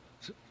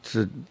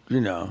to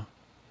Blue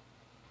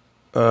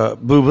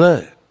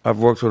Blood. I've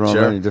worked with him on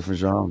many different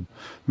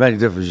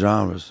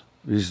genres.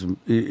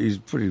 He's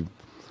pretty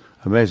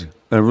amazing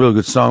and a real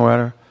good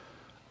songwriter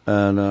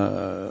and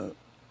a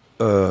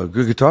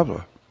good guitar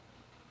player.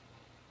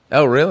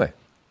 Oh, really?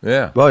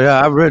 Yeah. Well,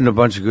 yeah, I've written a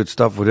bunch of good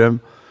stuff with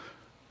him.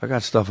 I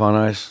got stuff on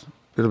ice.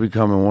 It'll be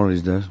coming one of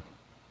these days.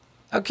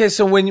 Okay,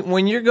 so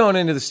when you're going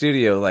into the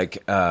studio,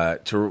 like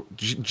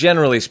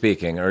generally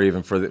speaking, or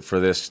even for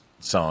this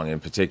song in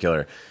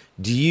particular,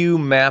 do you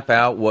map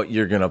out what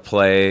you're gonna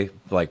play?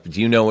 Like,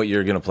 do you know what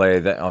you're gonna play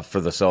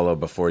for the solo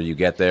before you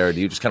get there? Or do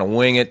you just kind of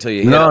wing it till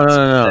you hit No.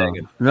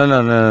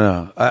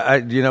 No. I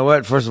you know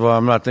what? First of all,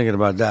 I'm not thinking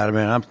about that. I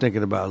mean, I'm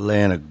thinking about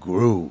laying a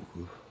groove.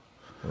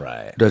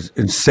 Right. That's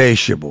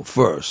insatiable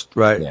first,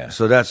 right? Yeah.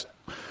 So that's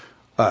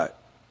all right.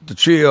 The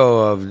trio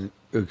of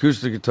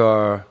acoustic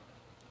guitar,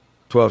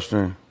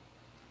 12-string,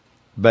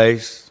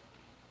 bass,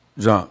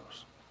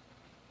 drums,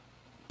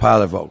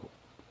 pilot vocal.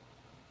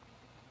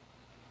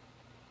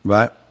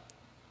 Right?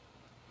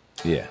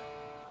 Yeah.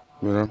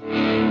 You know?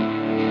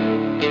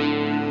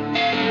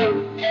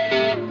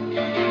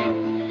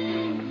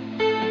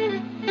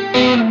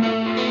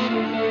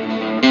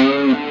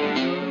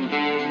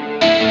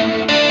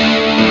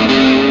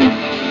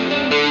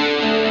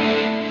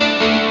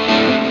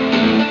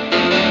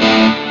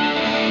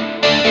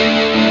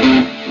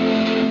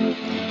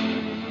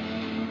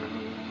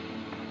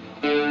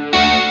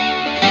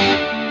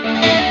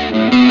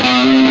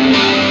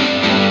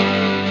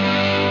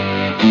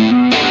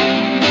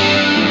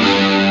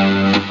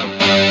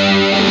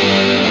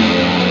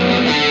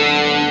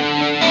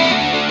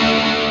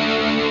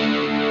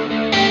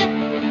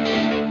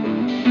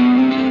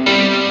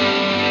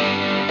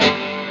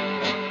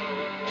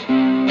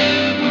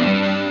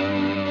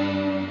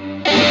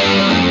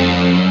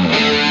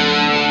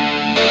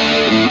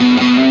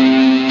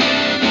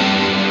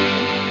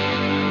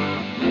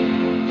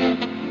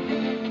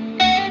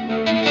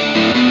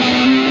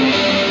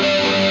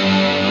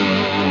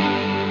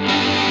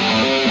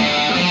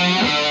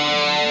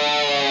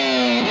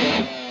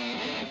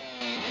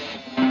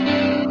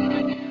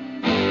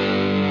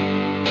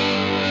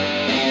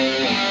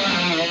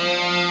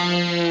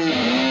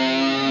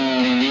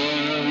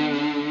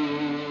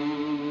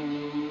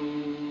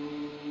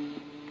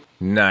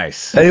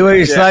 Nice. Anyway,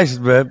 you slice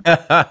it, man.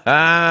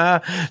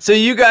 So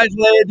you guys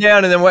lay it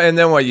down, and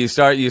then what? You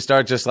start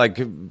just like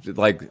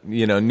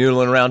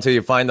noodling around till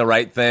you find the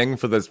right thing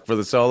for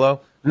the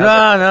solo.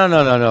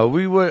 No.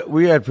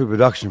 We had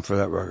pre-production for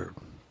that record.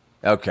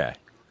 Okay.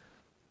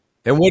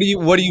 And what are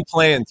you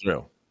playing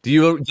through? Do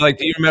you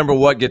remember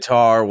what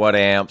guitar, what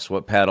amps,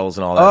 what pedals,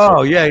 and all that?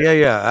 Oh,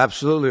 yeah,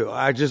 absolutely.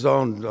 I just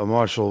owned a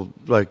Marshall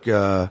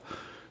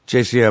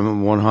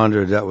JCM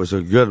 100. That was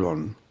a good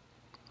one.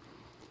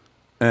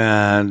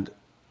 And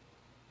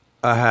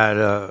I had,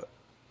 what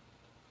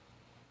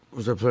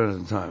was I playing at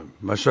the time?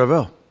 My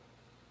Charvel.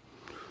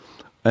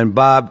 And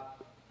Bob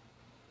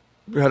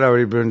had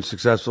already been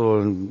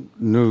successful and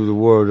knew the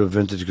word of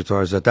vintage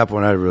guitars. At that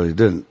point, I really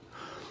didn't.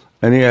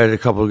 And he had a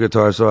couple of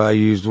guitars, so I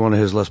used one of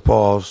his Les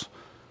Pauls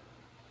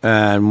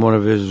and one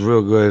of his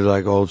real good,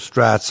 like, old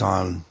Strats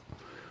on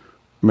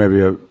maybe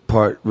a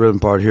rhythm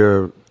part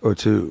here or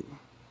two.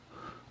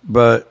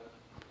 But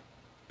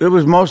it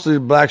was mostly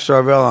black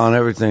Charvel on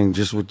everything,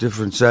 just with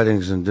different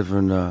settings and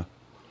different,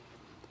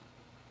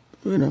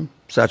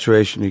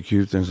 saturation,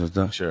 EQ, things like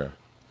that. Sure.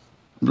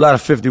 A lot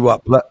of 50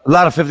 watt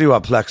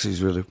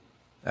plexis, really.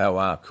 Oh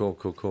wow,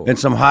 cool. And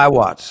some high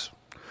watts.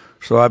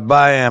 So I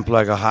buy amp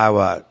like a high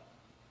watt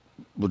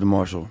with the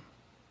Marshall.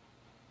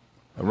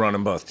 Run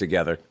them both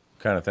together,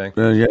 kind of thing.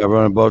 Yeah,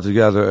 run them both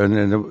together,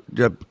 and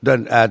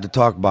then add the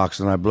talk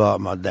box, and I blow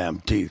out my damn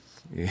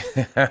teeth.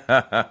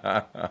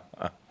 Yeah.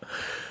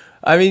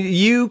 I mean,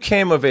 you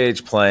came of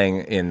age playing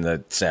in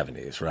the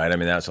 70s, right? I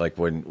mean, that's like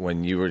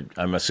when you were,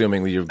 I'm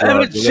assuming you were growing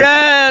I'm a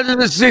child in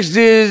the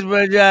 60s,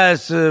 but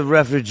just a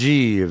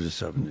refugee of the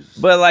 70s.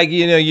 But like,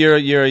 you're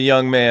a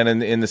young man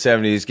in the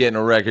 70s getting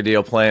a record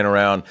deal, playing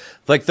around.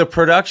 Like the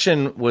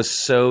production was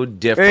so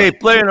different. Hey,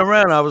 playing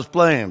around, I was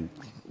playing.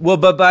 Well,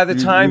 but by the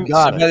time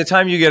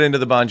you get into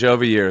the Bon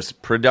Jovi years,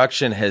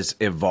 production has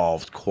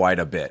evolved quite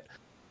a bit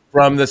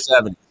from the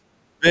 70s.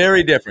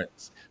 Very different.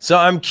 So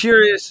I'm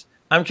curious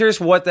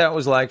what that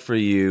was like for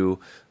you,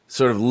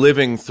 sort of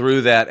living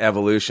through that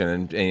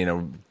evolution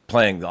and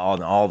playing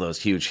all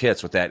those huge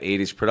hits with that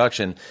 80s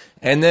production,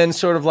 and then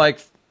sort of like,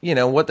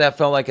 what that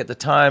felt like at the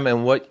time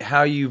and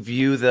how you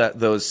view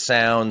those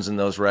sounds and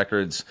those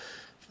records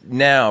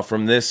now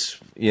from this,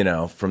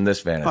 from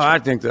this vantage? I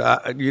think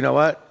that you know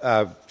what,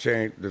 I've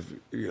changed.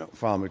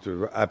 Follow me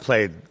through. I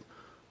played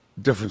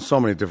so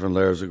many different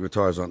layers of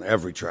guitars on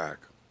every track.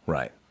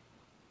 Right.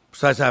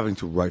 Besides having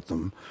to write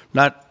them,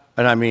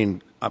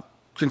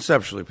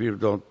 conceptually, people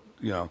don't.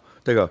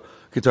 They go,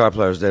 guitar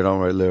players, they don't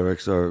write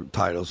lyrics or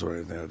titles or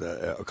anything like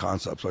that, or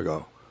concepts. I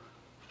go,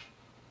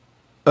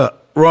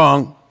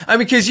 wrong. I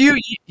mean, because you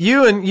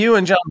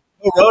and John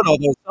wrote all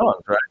those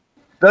songs, right?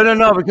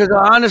 No, because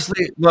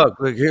honestly, look,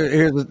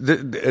 here's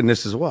and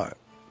this is why.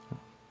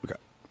 Okay.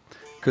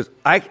 Because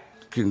I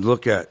can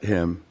look at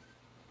him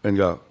and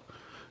go,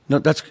 no,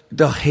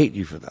 they'll hate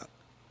you for that.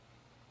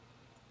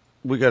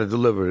 We got to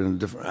deliver it in a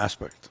different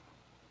aspect.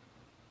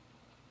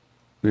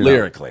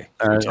 Lyrically.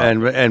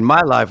 And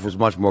my life was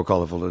much more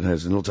colorful than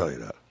his, and he'll tell you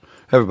that.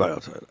 Everybody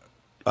will tell you that.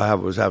 I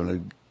was having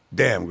a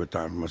damn good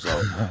time for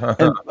myself.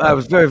 And I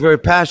was very, very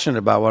passionate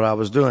about what I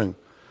was doing.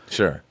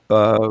 Sure.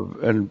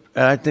 And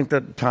I think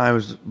that time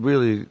is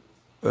really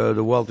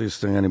the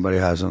wealthiest thing anybody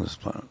has on this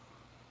planet.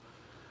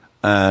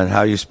 And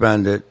how you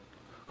spend it,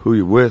 who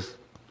you're with.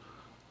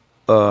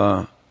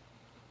 I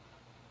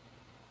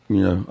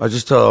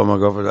just tell my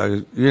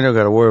girlfriend, you don't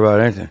got to worry about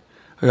anything.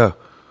 I go,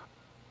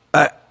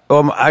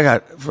 I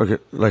got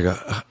like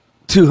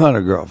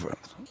 200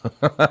 girlfriends.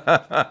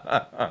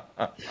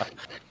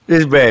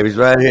 This baby's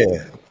right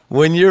here.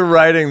 When you're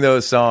writing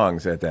those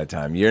songs at that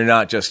time, you're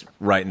not just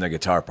writing the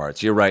guitar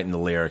parts. You're writing the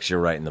lyrics.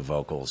 You're writing the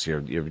vocals.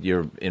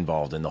 You're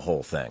involved in the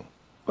whole thing.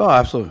 Oh,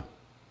 absolutely.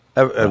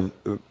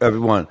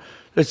 Everyone,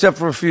 except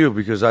for a few,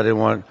 because I didn't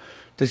want.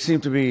 They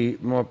seem to be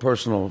more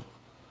personal.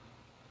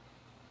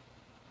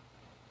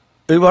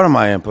 One of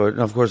my input,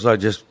 and of course,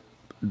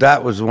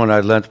 that was when I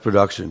lent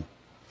production,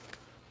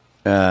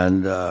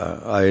 and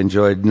I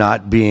enjoyed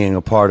not being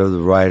a part of the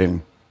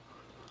writing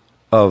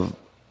of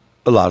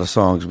a lot of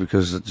songs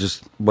because it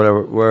just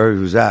where he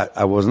was at,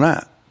 I wasn't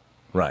at.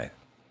 Right.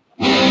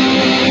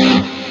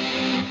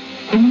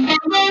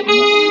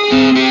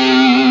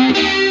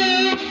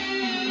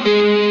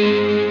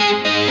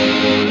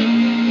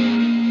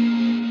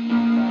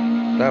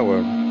 That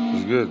one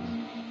was good.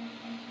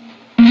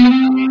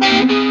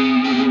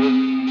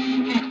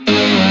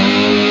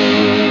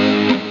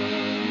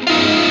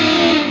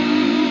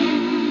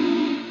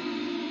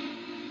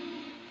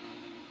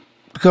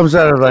 It comes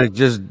out of like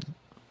just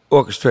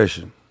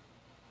orchestration,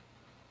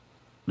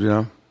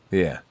 Yeah.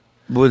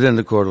 within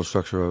the chordal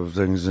structure of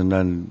things, and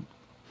then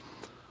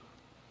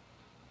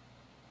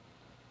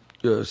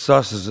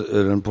sus is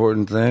an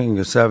important thing.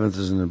 The seventh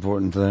is an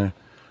important thing.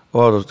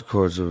 All those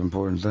chords are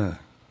important things.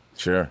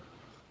 Sure.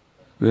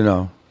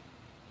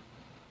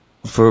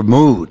 For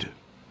mood.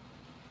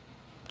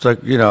 It's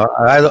like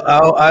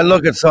I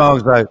look at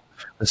songs like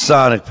a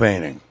sonic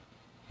painting.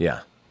 Yeah.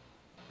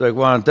 Like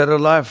when Dead or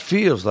Alive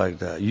feels like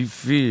that. You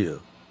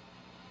feel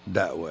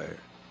that way.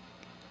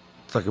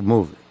 It's like a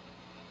movie.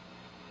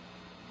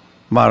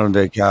 Modern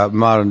day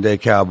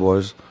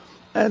cowboys,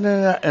 and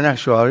then in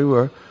actuality,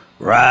 we're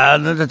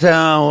riding into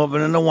town,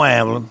 whooping and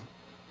wambling.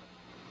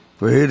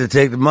 We're here to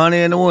take the money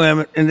and the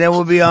women, and then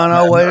we'll be on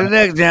our way to the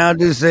next town,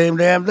 do the same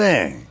damn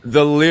thing.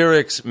 The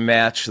lyrics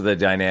match the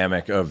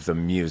dynamic of the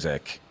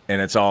music,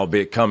 and it's all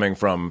coming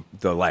from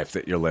the life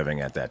that you're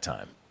living at that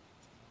time.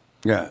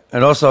 Yeah,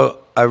 and also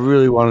I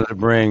really wanted to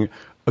bring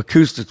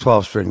acoustic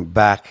 12-string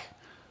back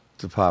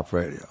to pop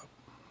radio,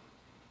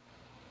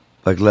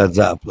 like Led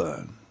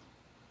Zeppelin.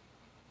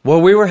 Well,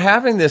 we were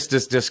having this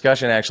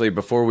discussion actually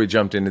before we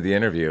jumped into the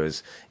interview.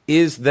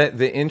 Is that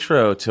the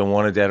intro to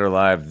Wanted Dead or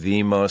Alive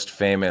the most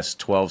famous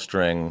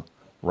 12-string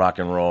rock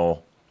and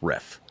roll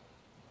riff?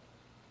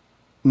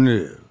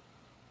 No.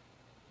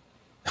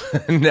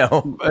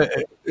 No.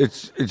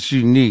 It's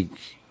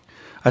unique.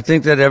 I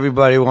think that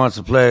everybody wants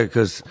to play it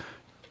because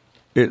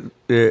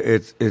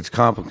it's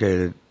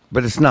complicated,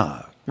 but it's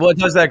not. Well, it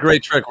does that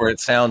great trick where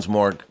it sounds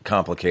more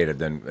complicated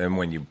than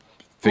when you.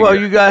 Well,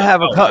 you gotta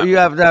have you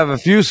have to have a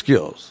few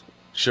skills.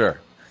 Sure.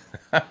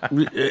 Not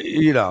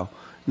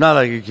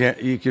like you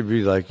can't. You could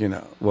be like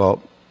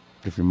well,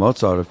 if you're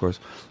Mozart, of course.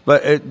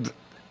 But and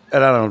I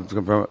don't.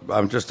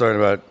 I'm just talking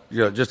about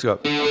just to go.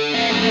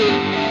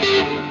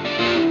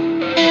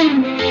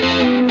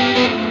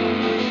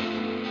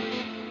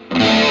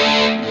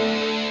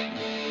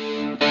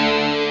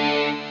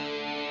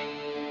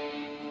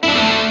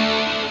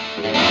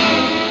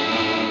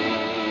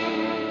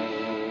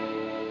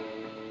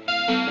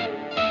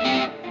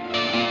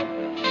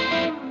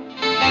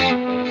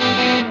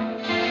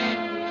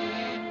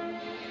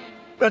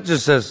 That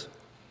just says,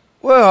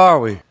 where are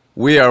we?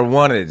 We are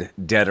wanted,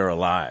 dead or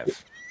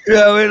alive.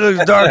 Yeah, it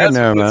looks dark in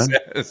there, man.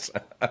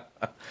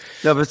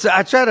 No, but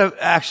I try to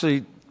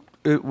actually,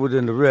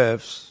 within the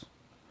riffs,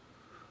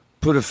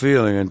 put a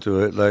feeling into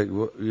it. Like,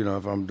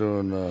 if I'm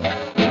doing...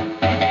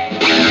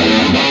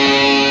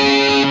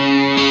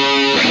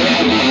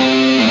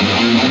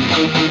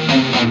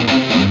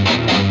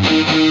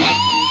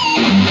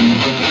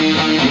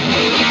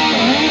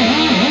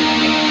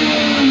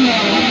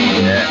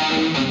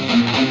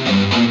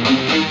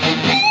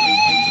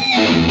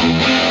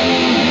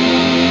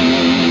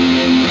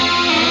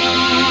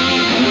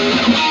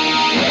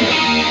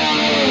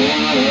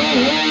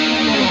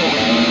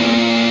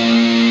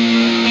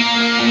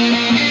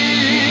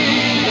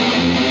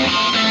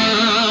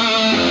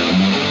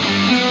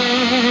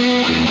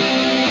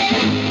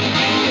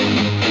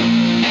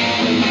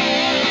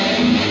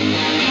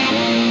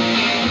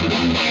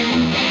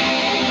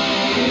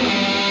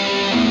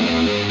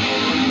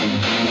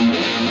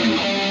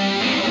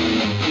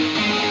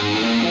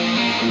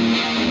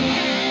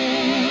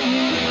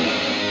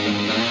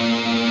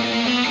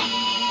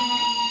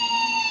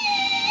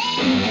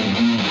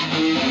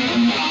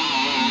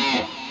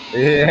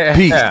 Yeah.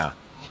 Beast.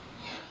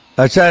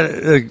 I tried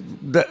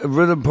the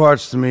rhythm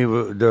parts to me.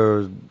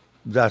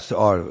 That's the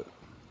art of it.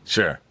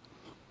 Sure.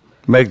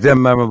 Make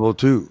them memorable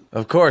too.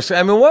 Of course.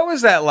 I mean, what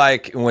was that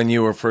like when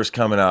you were first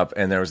coming up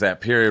and there was that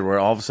period where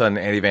all of a sudden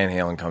Eddie Van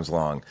Halen comes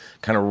along,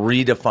 kind of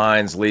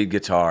redefines lead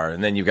guitar,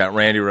 and then you've got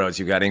Randy Rhoads,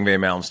 you've got Yngwie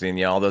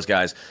Malmsteen, all those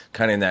guys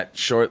kind of in that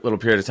short little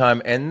period of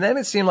time. And then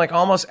it seemed like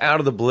almost out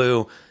of the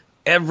blue,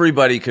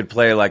 everybody could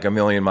play like a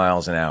million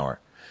miles an hour.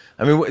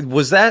 I mean,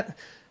 was that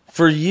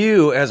for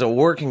you as a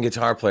working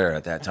guitar player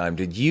at that time?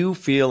 Did you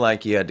feel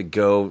like you had to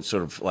go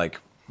sort of like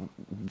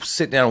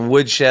sit down and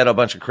woodshed a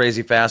bunch of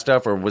crazy fast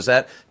stuff, or was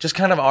that just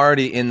kind of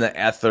already in the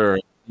ether?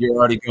 You're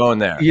already going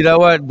there. You know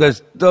what?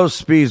 Those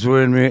speeds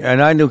were in me,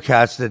 and I knew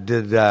cats that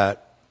did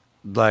that,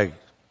 like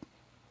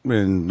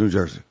in New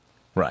Jersey.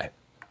 Right.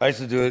 I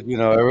used to do it,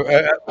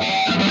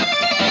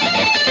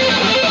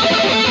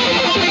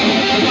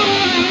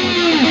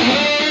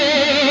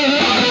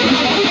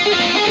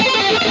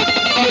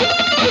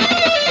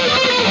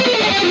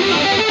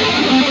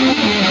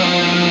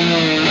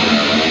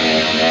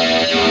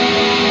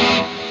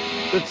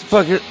 It's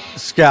fucking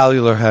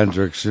Scalular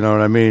Hendrix, you know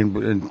what I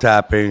mean? And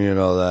tapping and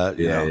all that.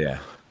 Yeah.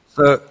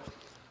 So,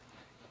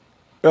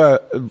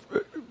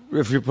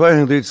 if you're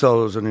playing lead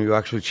solos and you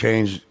actually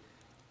change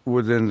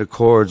within the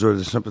chords or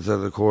the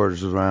sympathetic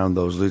chords around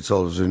those lead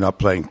solos, you're not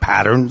playing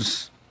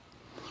patterns.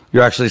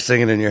 You're actually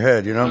singing in your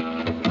head, you know?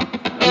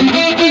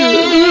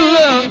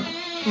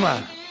 Come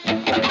on.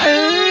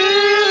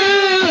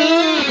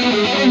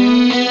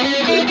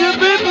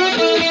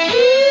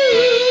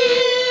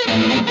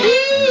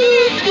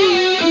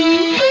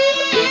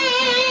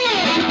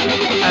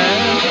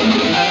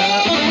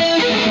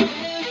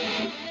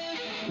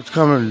 It's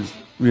coming,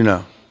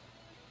 you're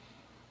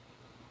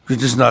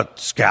just not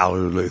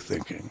scholarly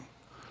thinking.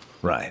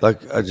 Right.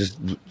 Like, I just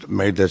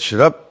made that shit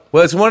up.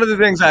 Well, it's one of the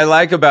things I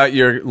like about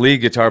your lead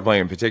guitar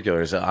playing in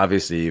particular is that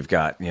obviously you've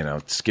got,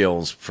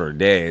 skills for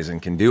days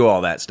and can do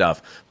all that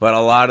stuff. But a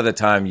lot of the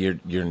time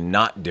you're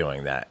not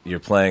doing that. You're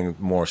playing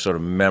more sort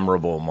of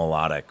memorable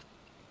melodic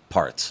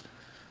parts.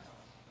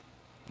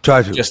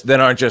 Try to. That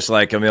aren't just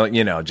like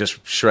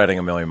just shredding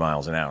a million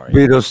miles an hour.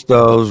 Beatles,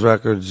 those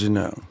records,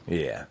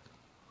 Yeah.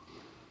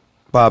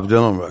 Bob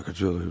Dylan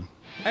records, really.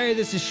 Hey,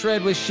 this is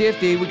Shred with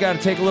Shifty. We got to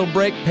take a little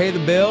break, pay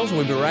the bills.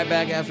 We'll be right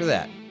back after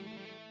that.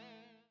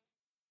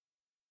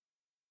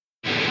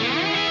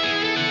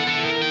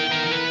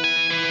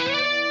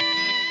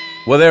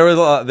 Well, there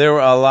were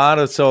a lot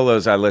of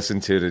solos I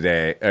listened to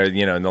today, or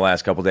in the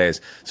last couple of days.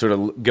 Sort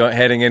of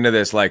heading into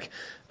this, like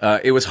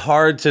it was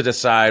hard to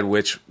decide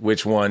which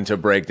one to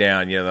break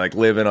down. Like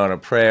Living on a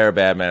Prayer,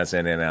 Bad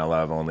Medicine, and I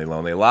Love Only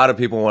Lonely. A lot of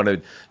people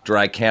wanted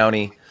Dry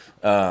County,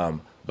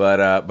 but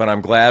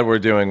I'm glad we're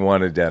doing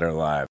Wanted Dead or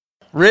Alive.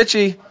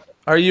 Richie,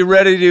 are you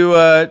ready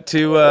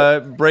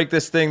to break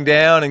this thing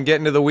down and get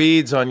into the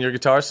weeds on your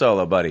guitar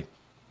solo, buddy?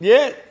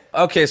 Yeah.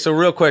 Okay, so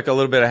real quick, a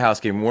little bit of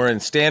housekeeping. We're in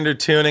standard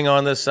tuning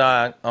on this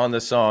song. The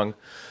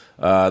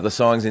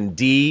song's in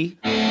D.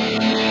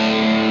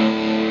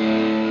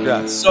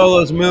 Yeah.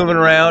 Solo's moving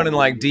around in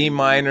like D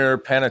minor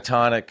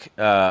pentatonic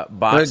boxes.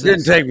 But it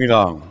didn't take me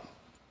long.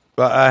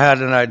 But I had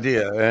an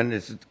idea, and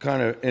it's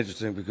kind of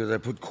interesting because I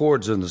put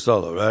chords in the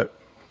solo, right?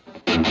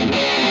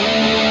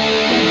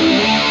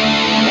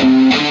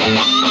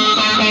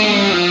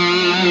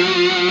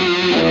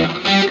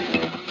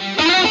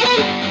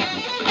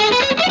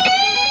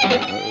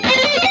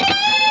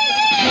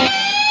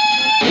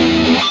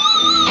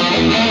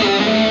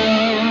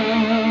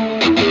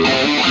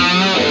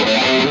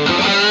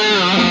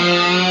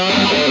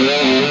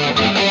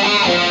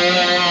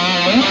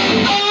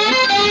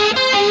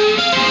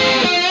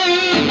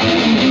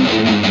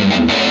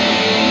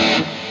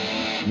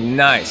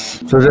 Nice.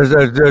 So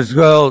there's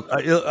well,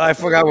 I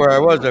forgot where I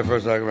was there for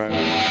a second, right?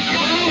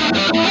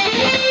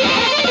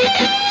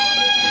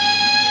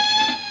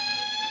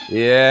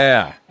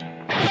 Yeah.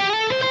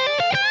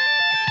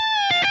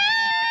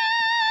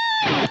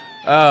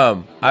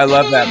 I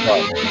love that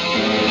part.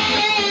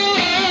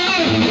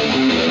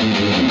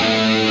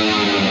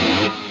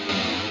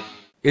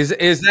 Is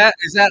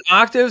that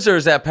octaves or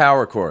is that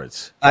power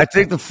chords? I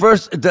think the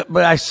first,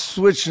 but I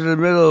switched in the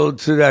middle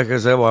to that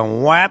because I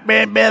went whap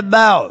it bit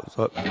bow.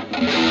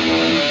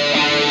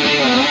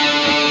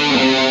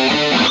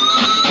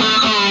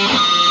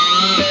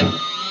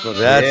 So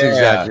that's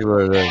exactly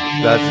what it is.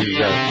 That's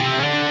exactly.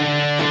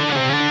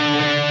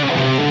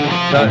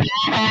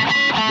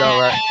 No,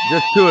 right.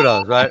 Just two of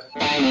those, right?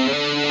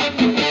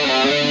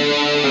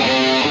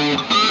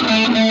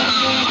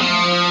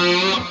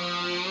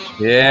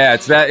 Yeah,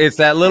 it's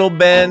that little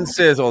bend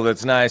sizzle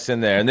that's nice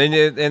in there, and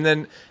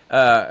then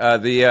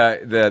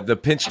the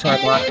pinch time.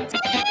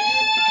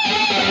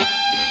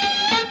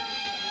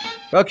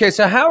 Okay,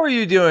 so how are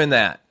you doing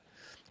that?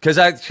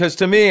 Because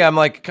to me,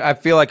 I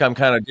feel like I'm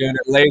kind of doing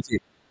it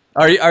lazy.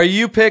 Are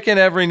you picking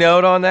every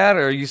note on that,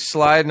 or are you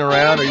sliding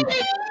around?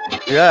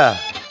 Yeah,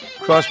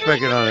 cross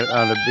picking on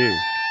the B.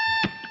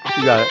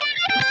 You got it.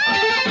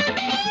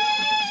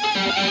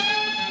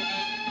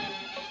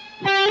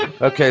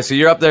 Okay, so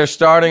you're up there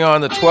starting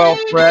on the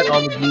 12th fret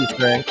on the G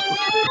string.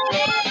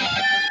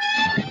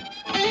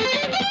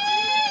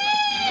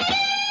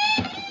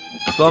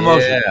 Slow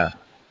motion. Yeah.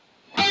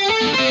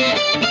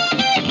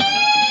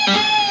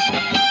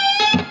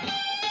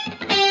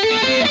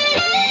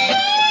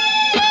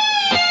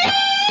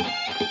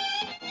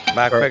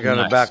 Back pick on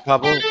the back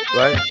couple,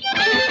 right?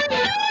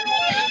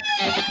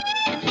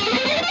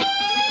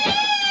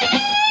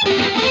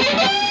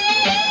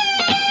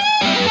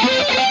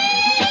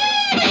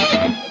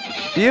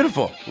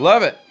 Beautiful.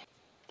 Love it.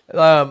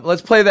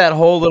 Let's play that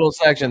whole little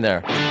section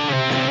there.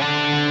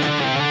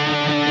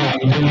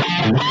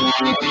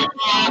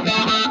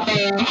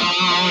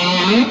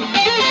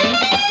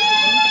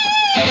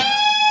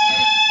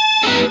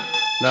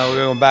 Now we're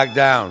going back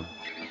down.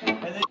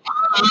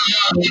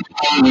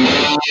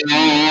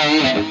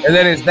 And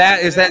then is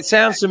that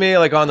sounds to me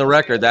like on the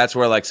record, that's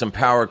where like some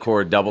power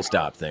chord double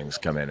stop things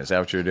come in. Is that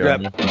what you're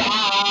doing? Yep.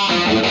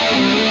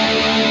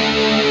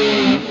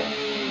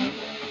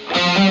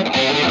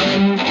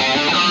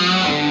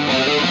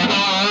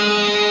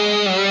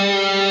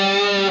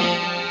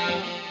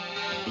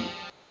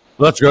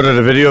 Let's go to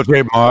the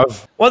videotape,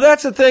 Marv. Well,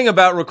 that's the thing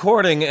about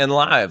recording and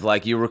live.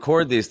 Like, you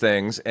record these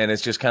things, and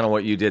it's just kind of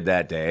what you did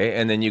that day,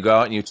 and then you go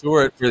out and you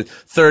tour it for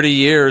 30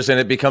 years, and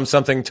it becomes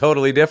something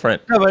totally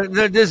different. No, but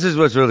this is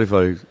what's really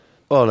funny.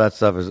 All that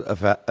stuff is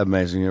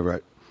amazing. You're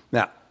right.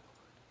 Now,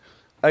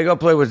 I go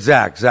play with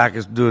Zach. Zach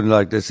is doing,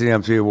 like, the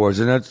CMT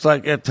Awards, and it's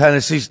like at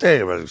Tennessee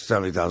Stadium.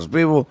 70,000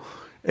 people,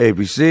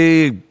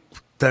 ABC,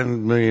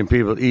 10 million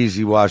people,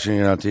 easy watching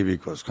it on TV,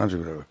 cross country,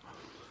 whatever.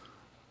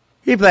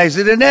 He plays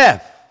it in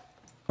F.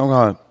 I'm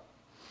going,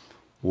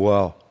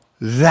 well,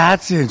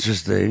 that's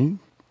interesting.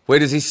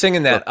 Wait, is he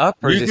singing that up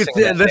or is he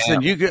singing that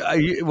listen,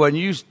 down? When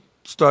you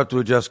start to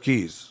adjust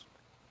keys,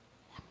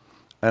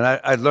 and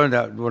I learned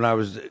that when I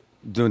was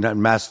doing that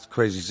Masked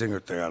Crazy Singer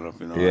thing. I don't know if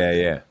you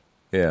know.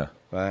 Yeah.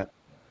 Right.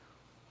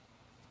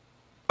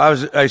 I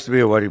used to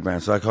be a wedding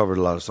band, so I covered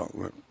a lot of songs.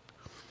 Right?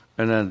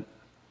 And then,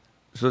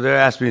 so they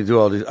asked me to do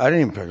all these. I didn't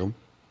even pick them,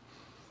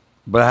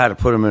 but I had to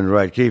put them in the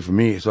right key for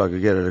me so I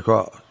could get it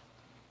across.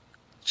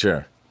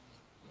 Sure.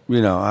 You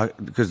know,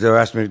 because they were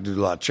asking me to do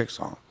a lot of chick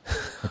songs.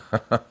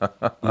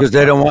 Because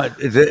they don't want,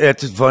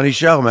 it's a funny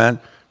show, man.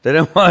 They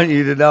don't want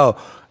you to know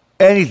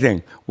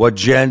anything. What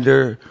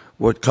gender,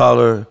 what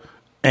color,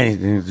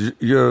 anything.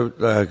 You're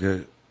like,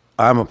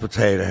 I'm a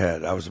potato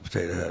head. I was a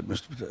potato head,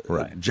 Mr. Potato.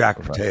 Right.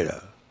 Jack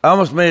Potato. I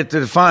almost made it to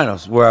the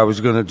finals where I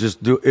was going to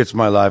just do It's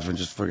My Life and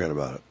just forget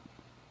about it.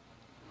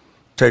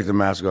 Take the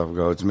mask off and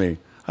go, it's me.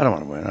 I don't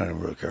want to win. I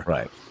don't really care.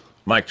 Right.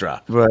 Mic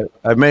drop. But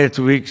I made it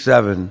to week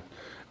 7.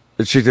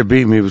 The chick that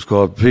beat me was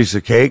called Piece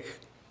of Cake.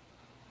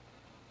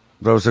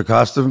 That was her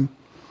costume.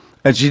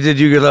 And she did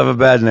You Could Love a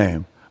Bad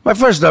Name. My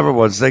first number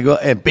was they go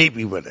and beat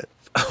me with it.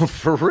 Oh,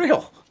 for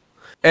real?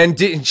 And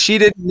she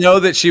didn't know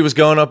that she was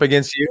going up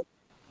against you?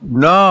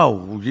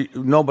 No.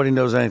 Nobody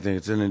knows anything.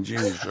 It's an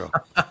ingenious show.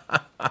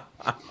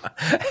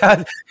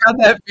 How'd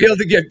that feel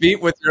to get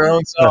beat with your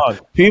own song?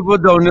 People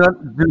do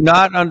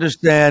not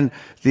understand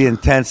the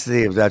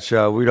intensity of that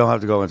show. We don't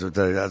have to go into it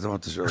today. That's not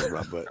what the show is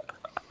about, but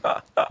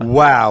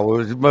wow, it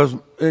was the most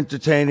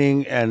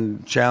entertaining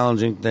and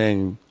challenging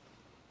thing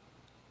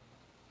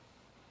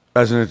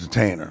as an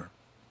entertainer.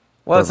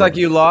 Well, it's like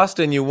you lost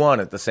and you won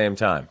at the same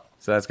time.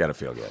 So that's got to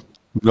feel good.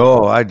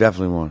 No, I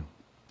definitely won.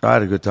 I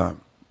had a good time.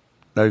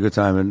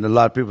 And a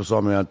lot of people saw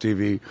me on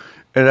TV,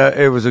 and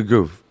it was a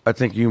goof. I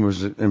think humor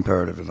is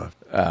imperative in life.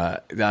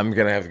 I'm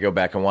going to have to go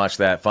back and watch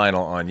that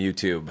final on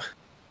YouTube.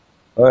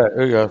 All right,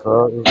 here you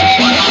go.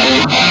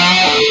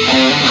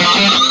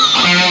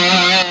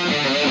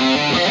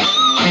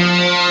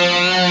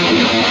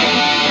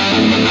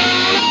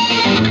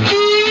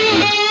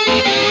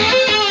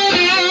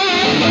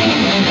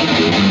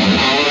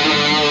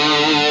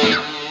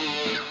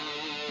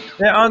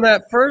 Now, on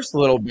that first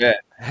little bit,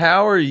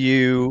 how are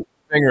you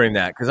fingering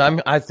that? Because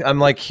I'm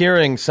like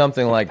hearing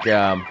something like,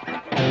 and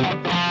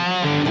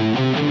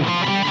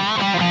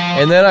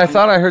then I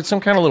thought I heard some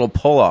kind of little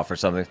pull off or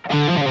something.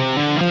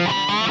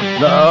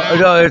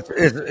 No,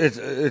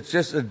 it's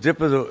just a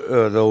dip of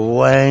the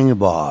wang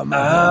bar, man.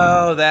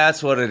 Oh,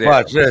 that's what it is.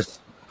 Watch this.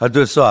 I'll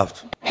do it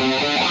soft.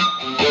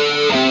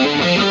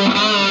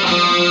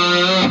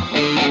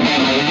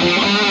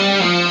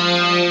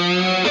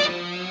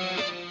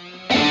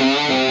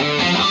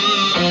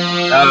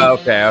 Oh,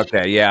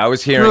 okay. Yeah, I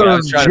was hearing. I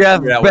was trying Jeff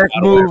to figure out Beck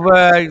what move.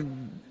 I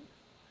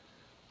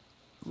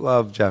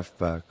love Jeff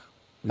Beck.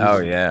 Oh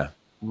yeah,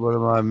 one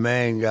of my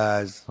main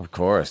guys. Of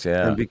course,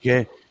 yeah. And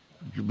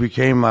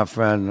became my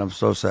friend, and I'm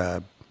so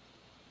sad.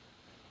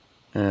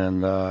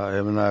 And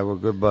him and I were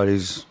good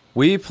buddies.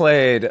 We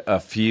played a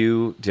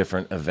few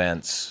different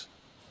events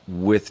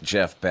with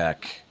Jeff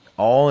Beck,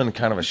 all in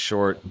kind of a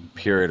short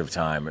period of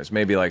time. It was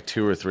maybe like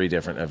 2 or 3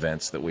 different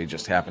events that we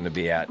just happened to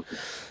be at,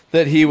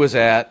 that he was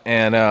at,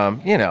 and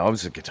I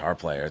was a guitar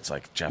player. It's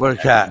like Jeff. What a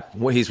cat!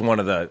 Well, he's one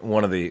of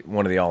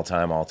the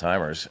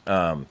all-timers.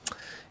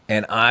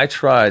 And I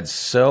tried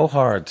so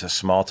hard to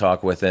small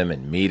talk with him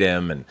and meet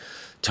him and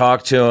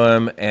talked to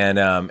him, and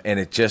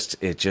it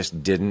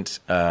just didn't.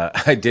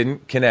 I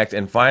didn't connect.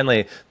 And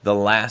finally, the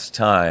last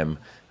time,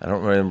 I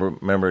don't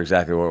remember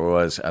exactly what it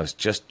was. I was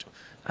just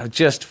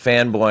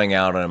fanboying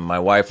out on him. My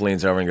wife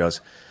leans over and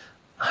goes,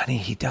 "Honey,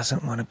 he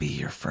doesn't want to be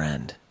your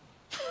friend."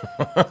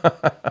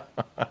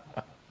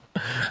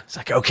 It's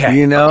like,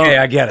 okay, okay,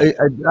 I get it.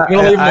 I'm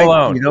gonna leave him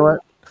alone. You know what?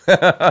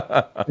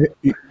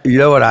 You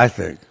know what I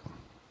think?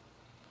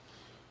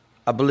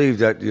 I believe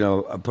that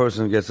a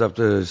person gets up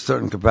to a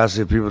certain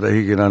capacity of people that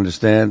he can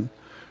understand,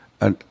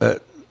 and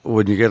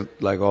when you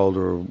get like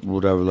older or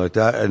whatever like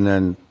that, and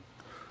then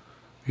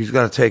he's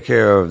got to take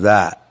care of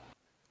that.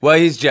 Well,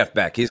 he's Jeff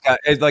Beck. He's got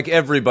like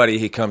everybody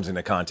he comes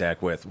into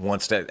contact with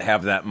wants to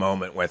have that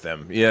moment with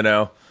him.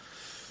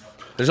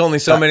 There's only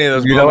so many of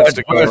those moments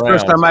to go around. The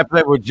first time I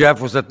played with Jeff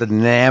was at the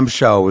NAMM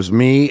show. It was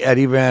me,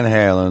 Eddie Van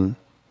Halen,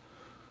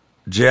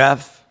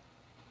 Jeff,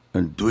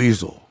 and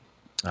Dweezil.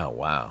 Oh,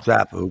 wow.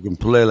 Zappa, who can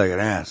play like an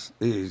ass.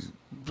 He's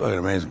fucking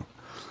amazing.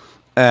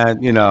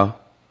 And,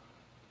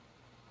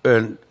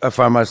 and I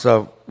find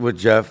myself with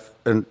Jeff,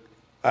 and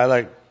I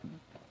like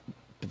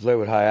to play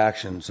with high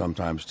action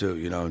sometimes too,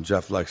 and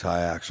Jeff likes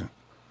high action.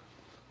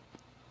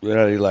 He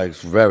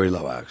likes very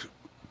low action.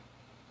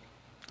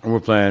 And we're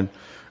playing,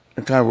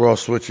 and kind of we're all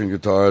switching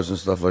guitars and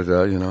stuff like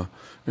that,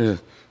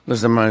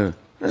 Listen, man,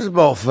 this is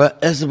about fit.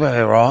 It's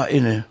about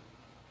right,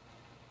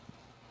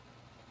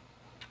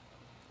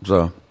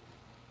 So,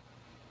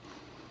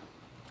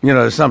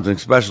 there's something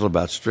special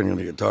about stringing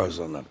the guitars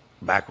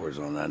backwards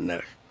on that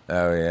neck.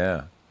 Oh,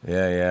 yeah.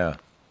 Yeah.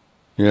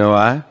 You know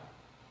why?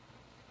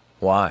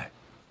 Why?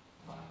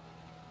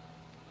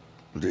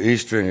 The E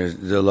string is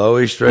the low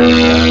E string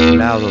is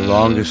now the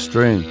longest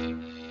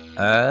string.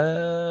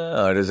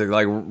 Oh, does it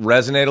like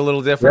resonate a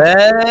little different?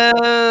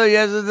 Oh,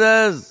 yes, it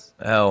does.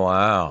 Oh,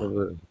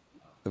 wow.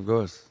 Of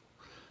course.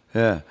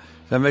 Yeah.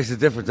 That makes a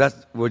difference. That's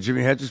what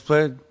Jimi Hendrix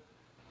played.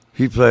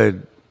 He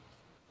played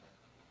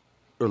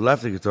the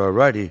lefty guitar,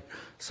 righty.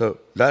 So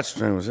that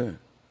string was in.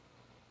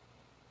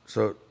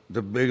 So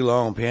the big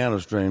long piano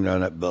string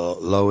down that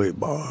low E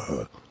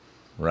bar.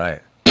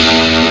 Right.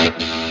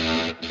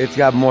 It's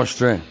got more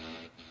string.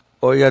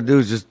 All you got to do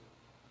is just,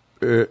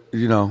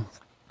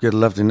 get a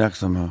lefty neck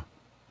somehow.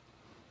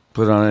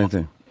 Put on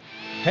anything.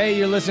 Hey,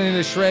 you're listening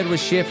to Shred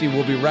with Shifty.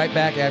 We'll be right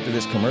back after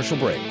this commercial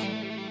break.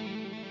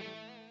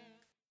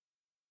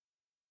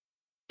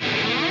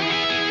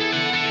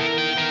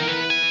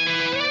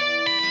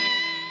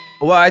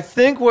 Well, I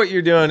think what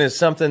you're doing is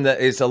something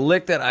that is a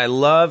lick that I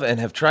love and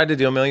have tried to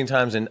do a million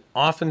times, and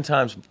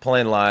oftentimes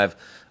playing live,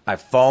 I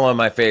fall on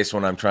my face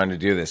when I'm trying to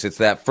do this. It's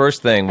that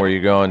first thing where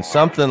you're going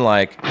something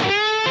like...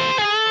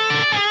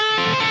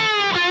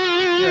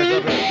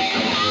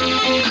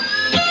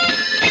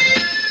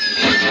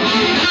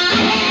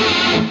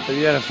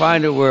 You got to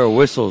find it where a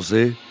whistle,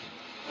 see?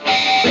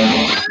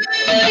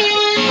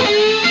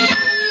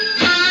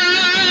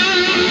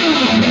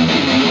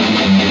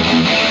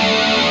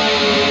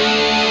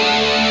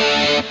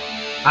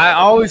 I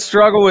always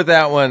struggle with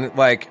that one,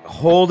 like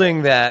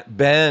holding that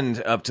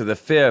bend up to the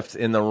fifth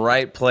in the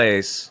right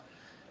place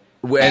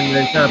and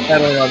then kind of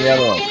pedaling on the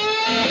other one.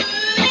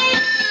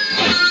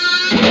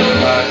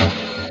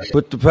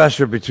 Put the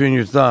pressure between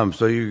your thumbs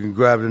so you can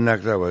grab the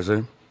neck that way,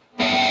 see?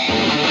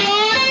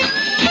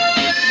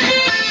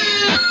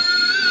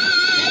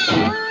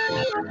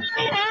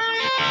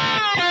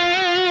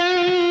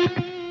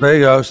 There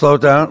you go. Slow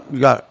it down. You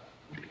got it.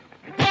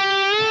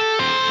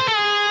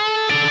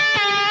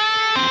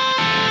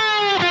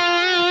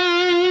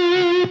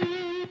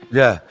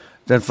 Yeah.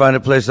 Then find a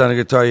place on the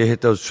guitar you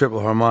hit those triple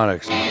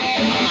harmonics. What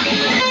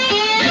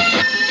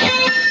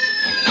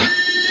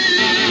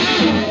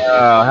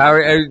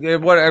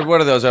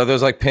are those? Are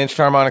those like pinched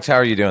harmonics? How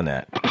are you doing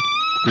that?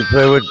 You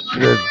play with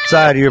the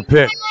side of your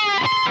pick.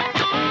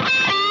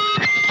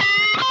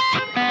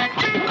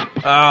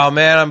 Oh,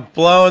 man, I'm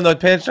blowing the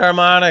pinched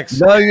harmonics.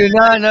 No, you're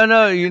not.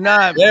 No, you're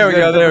not. There we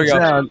go.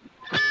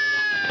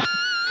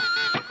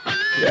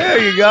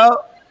 There you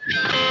go.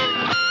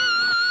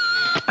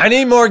 I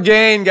need more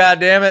gain,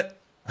 goddammit.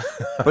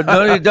 But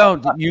no, you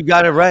don't. You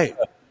got it right.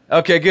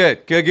 Okay, good.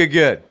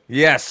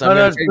 Yes, I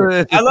love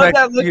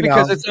that look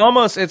because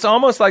it's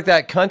almost like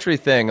that country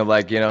thing of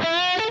like, it's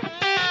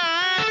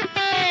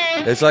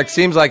like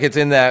seems like it's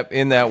in that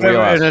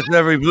wheelhouse. And it's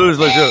every blues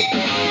like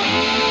that.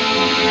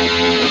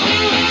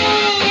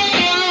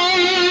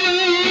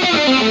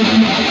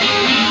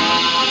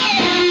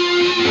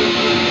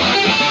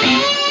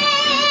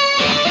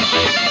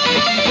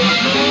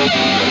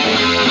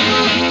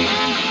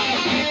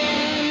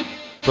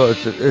 So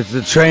it's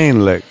a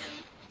chain lick.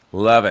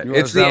 Love it.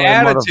 It's the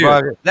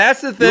attitude.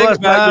 That's the thing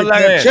about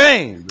like a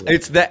chain.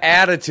 It's the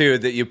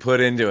attitude that you put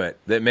into it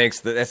that makes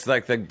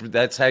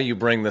that's how you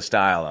bring the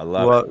style. I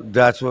love it. Well,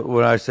 that's what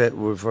when I said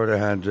refer to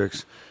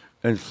Hendrix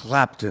and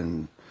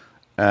Clapton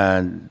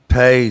and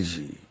Page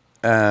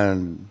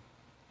and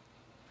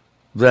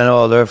then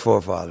all their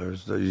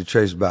forefathers that you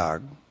trace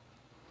back.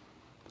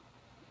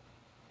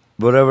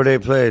 Whatever they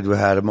played, we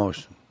had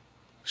emotion.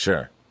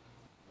 Sure.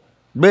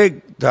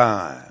 Big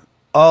time.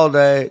 All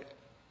day,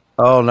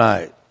 all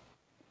night.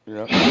 You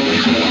know?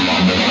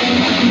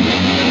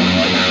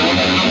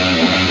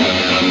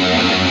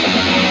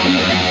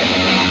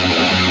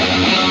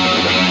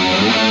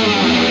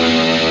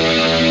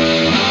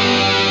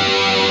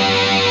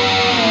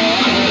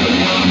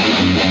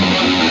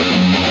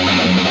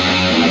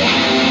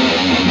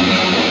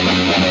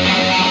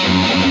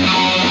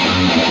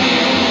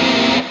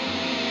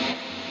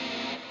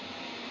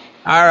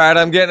 All right,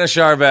 I'm getting a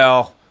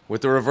Charvel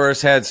with the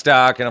reverse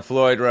headstock and a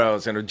Floyd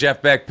Rose and a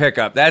Jeff Beck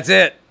pickup. That's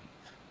it.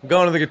 I'm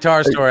going to the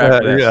guitar store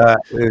after this.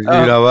 You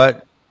know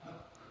what?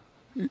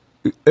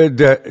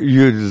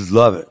 You just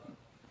love it.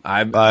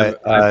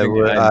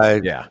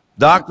 Yeah.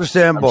 Dr.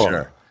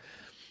 Sambora.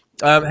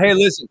 Sure. Hey,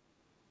 listen.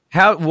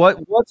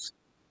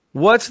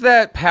 What's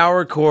that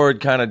power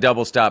chord kind of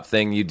double stop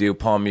thing you do,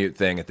 palm mute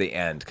thing at the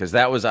end? Because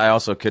I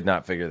also could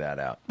not figure that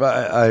out.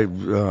 But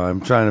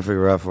I'm trying to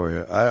figure out for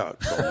you. I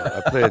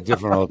play it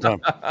different all the time.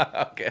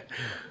 Okay.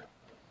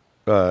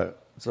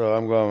 So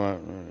I'm going.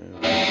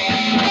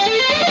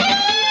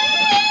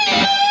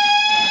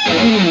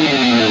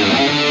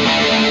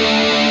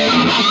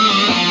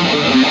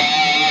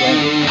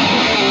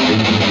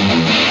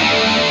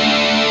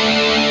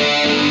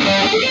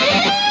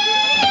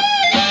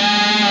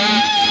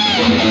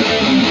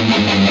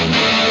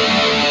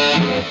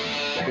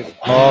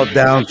 All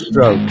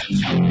downstrokes.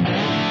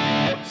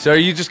 So are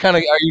you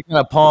kind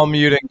of palm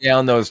muting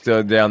down those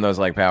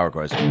like power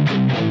chords?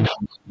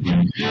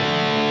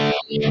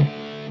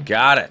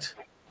 Got it.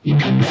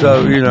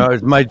 So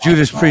it's my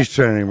Judas Priest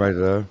training right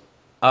there.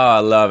 Oh, I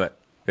love it.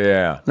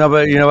 Yeah. No,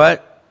 but you know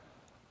what?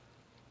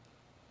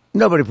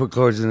 Nobody put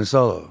chords in a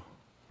solo.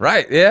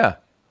 Right. Yeah.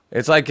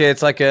 It's like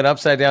an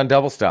upside down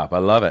double stop. I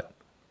love it.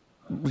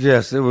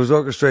 Yes, it was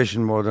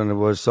orchestration more than it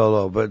was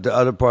solo, but the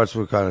other parts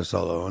were kind of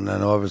solo, and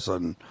then all of a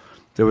sudden,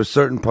 there were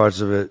certain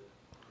parts of it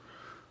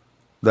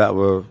that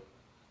were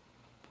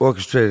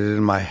orchestrated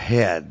in my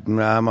head.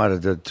 I might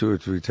have did 2 or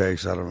 3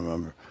 takes. I don't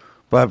remember,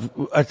 but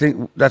I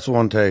think that's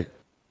one take.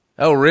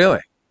 Oh, really?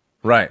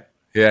 Right.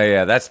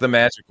 Yeah. That's the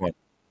magic one.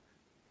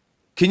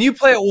 Can you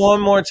play it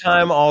one more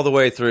time all the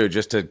way through,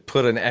 just to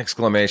put an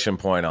exclamation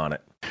point on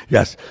it?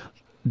 Yes.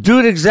 Do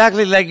it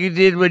exactly like you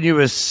did when you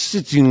were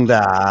sitting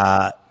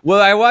there. Well,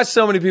 I watched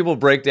so many people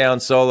break down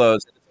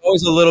solos. It's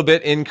always a little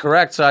bit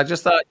incorrect, so I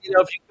just thought, if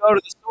you go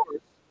to the source,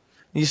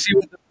 you see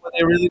what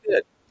they really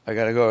did. I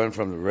got to go in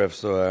from the riff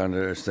so I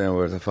understand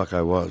where the fuck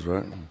I was,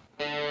 right?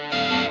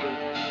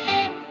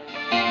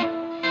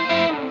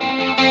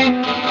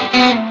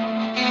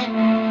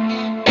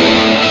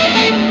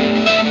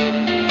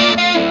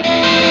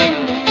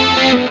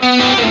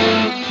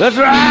 That's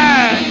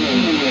right!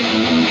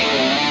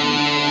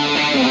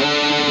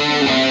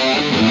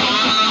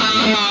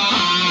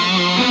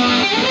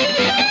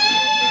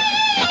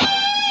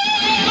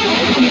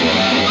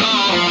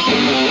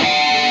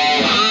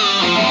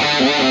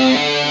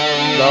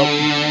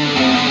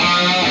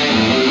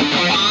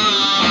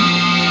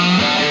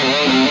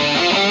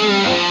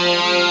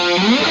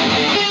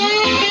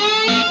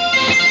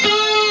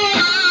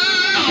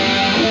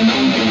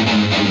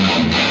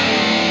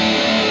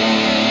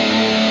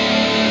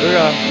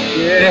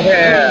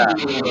 Yeah.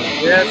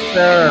 Yes,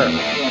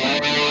 sir.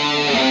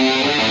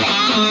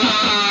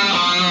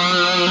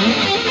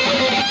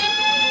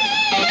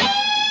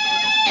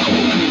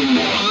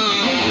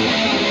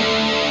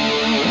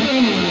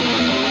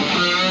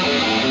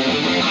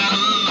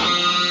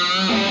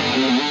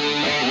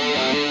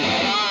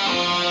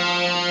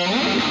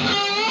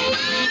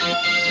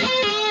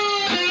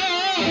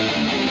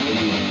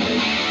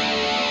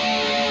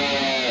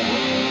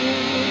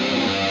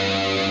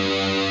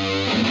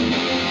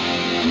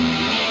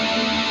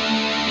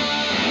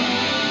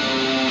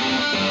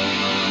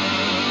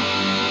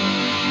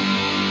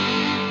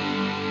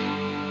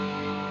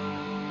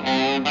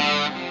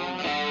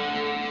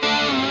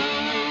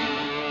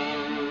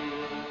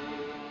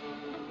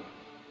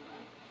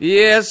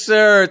 Yes,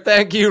 sir.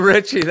 Thank you,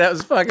 Richie. That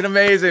was fucking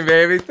amazing,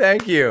 baby.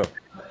 Thank you.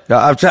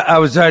 Yeah, I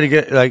was trying to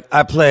get,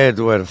 I play it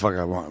the way the fuck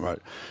I want, right?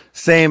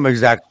 Same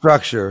exact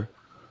structure,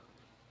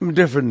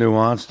 different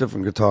nuance,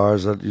 different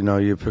guitars that,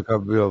 you pick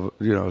up,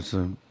 it's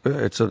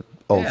an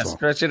old song.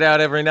 Stretch it out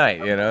every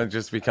night, it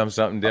just becomes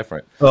something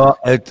different.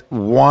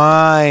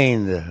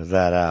 Wind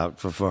that out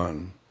for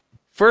fun.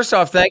 First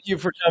off, thank you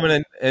for coming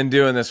in and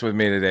doing this with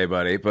me today,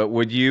 buddy. But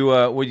would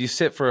you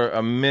sit for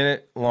a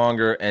minute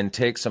longer and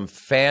take some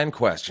fan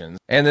questions?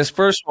 And this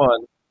first one,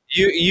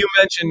 you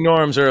mentioned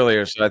Norms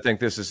earlier, so I think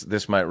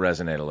this might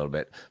resonate a little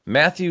bit.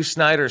 Matthew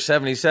Snyder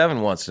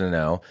 77 wants to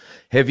know: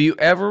 have you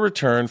ever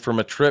returned from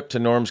a trip to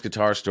Norm's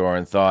guitar store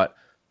and thought,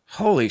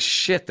 "Holy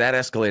shit, that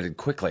escalated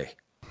quickly"?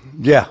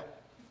 Yeah,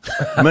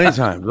 many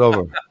times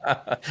over.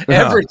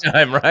 Every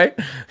time, right?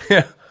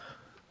 Yeah.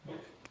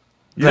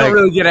 You don't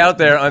really get out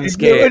there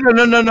unscathed.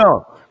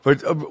 No.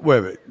 But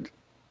wait.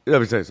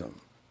 Let me tell you something.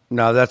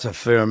 Now, that's a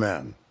fair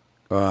man.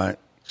 All right?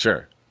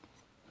 Sure.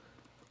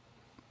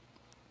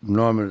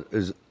 Norman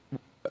is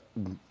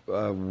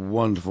a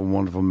wonderful,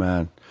 wonderful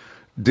man.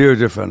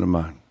 Dear friend of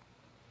mine.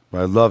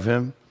 I love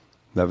him.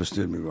 Never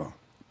steered me wrong.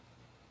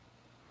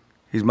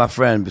 He's my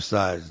friend.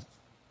 Besides,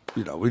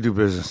 we do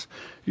business.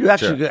 You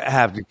actually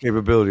have the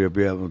capability of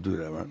being able to do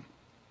that, right?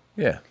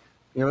 Yeah.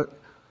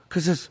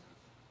 Because it's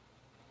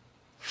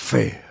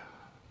fair.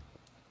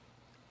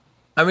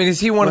 I mean, is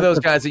he one of those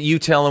guys that you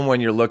tell him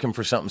when you're looking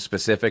for something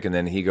specific, and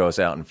then he goes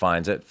out and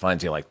finds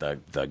you like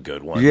the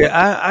good one?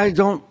 Yeah, I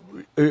don't.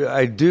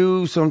 I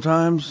do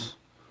sometimes,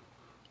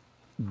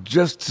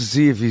 just to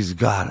see if he's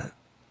got it.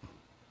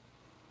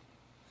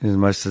 Is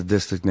my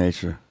sadistic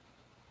nature.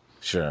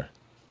 Sure.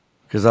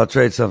 Because I'll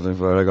trade something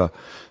for it. I go,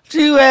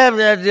 do you have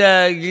that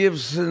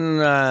Gibson,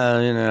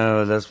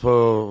 that's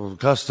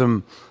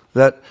custom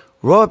that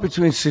wrote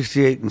between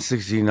 68 and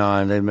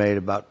 69? They made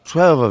about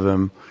 12 of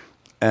them,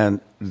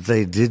 and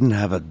they didn't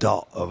have a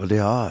dot over the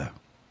I.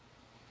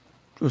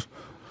 Just,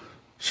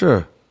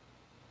 sure.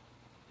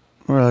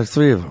 Well, like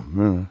 3 of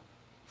them.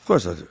 Of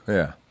course I do.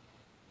 Yeah.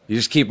 You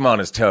just keep him on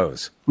his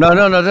toes. No.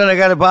 Then I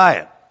got to buy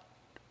it.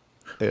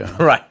 Yeah.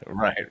 Right.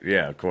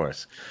 Yeah, of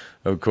course.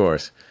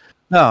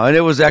 No, and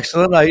it was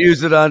excellent. I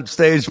used it on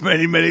stage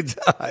many, many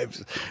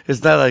times.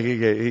 It's not like he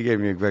gave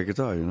me a great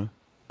guitar,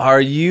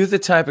 Are you the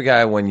type of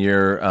guy when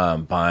you're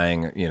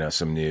buying,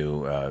 some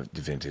new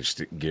vintage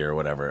gear or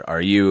whatever?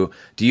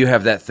 Do you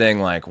have that thing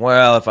like,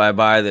 well, if I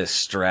buy this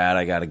Strat,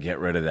 I got to get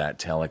rid of that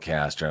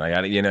Telecaster, and I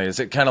got to, is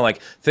it kind of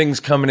like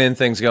things coming in,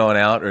 things going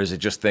out, or is it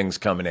just things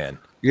coming in?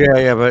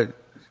 Yeah, but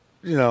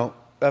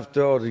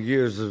after all the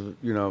years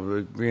of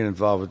being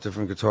involved with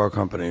different guitar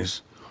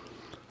companies,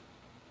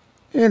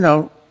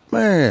 man,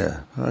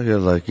 I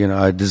get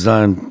I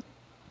design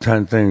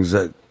 10 things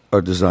that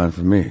are designed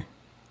for me.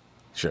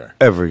 Sure.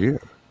 Every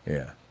year.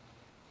 Yeah.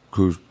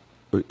 Who's,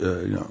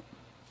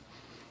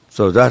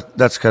 So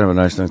that's kind of a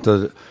nice thing.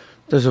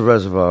 There's a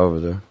reservoir over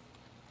there,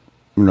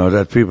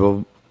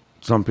 that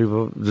some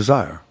people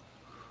desire.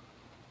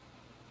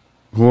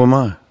 Who am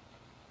I?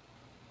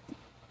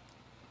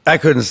 I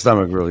couldn't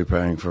stomach really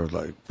paying for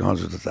like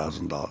hundreds of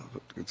 $1,000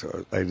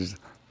 guitars. I just,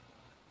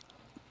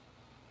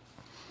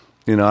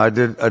 I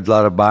did a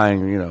lot of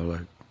buying,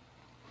 like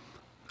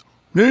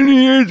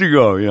many years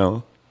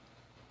ago,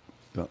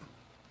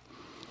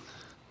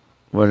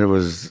 when it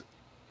was,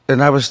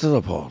 and I was still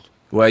appalled.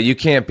 Well, you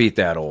can't beat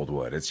that old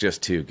wood. It's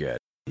just too good.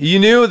 You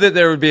knew that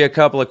there would be a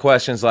couple of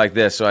questions like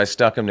this, so I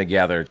stuck them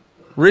together.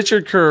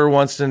 Richard Kerr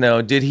wants to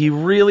know, did he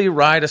really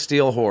ride a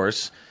steel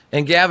horse?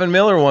 And Gavin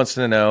Miller wants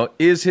to know,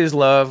 is his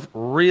love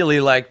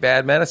really like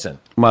bad medicine?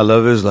 My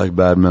love is like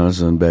bad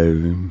medicine,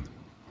 baby.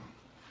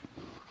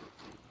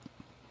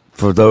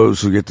 For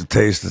those who get to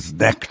taste its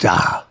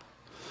nectar.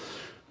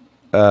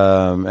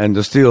 And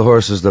the steel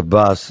horse is the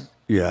bus.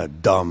 Yeah,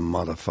 dumb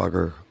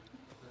motherfucker.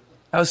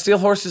 Oh, steel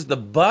horse is the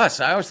bus.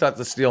 I always thought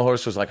the steel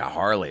horse was like a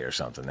Harley or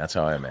something. That's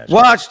how I imagined.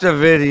 Watch the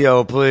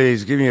video,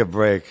 please. Give me a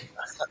break.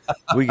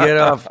 We get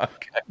off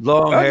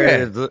long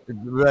hair.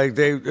 Like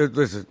they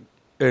listen,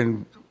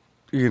 and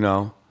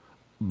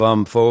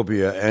bum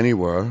phobia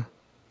anywhere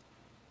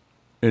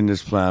in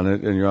this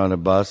planet, and you're on a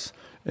bus,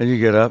 and you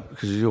get up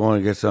because you want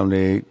to get something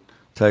to eat,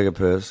 take a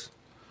piss,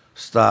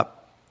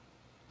 stop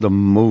the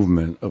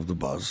movement of the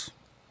bus.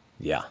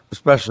 Yeah,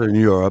 especially in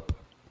Europe,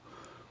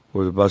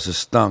 where the buses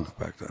stunk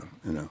back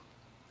then,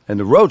 and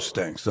the road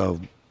stinks. So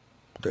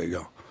there you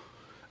go.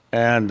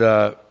 And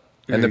the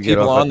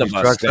people on the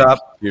bus stink,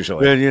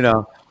 usually. And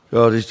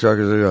all these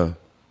truckers are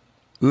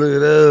look at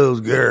those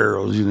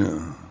girls,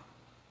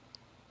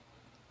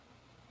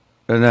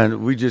 And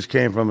then we just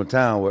came from a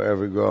town where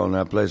every girl in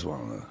that place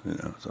wanted,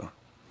 so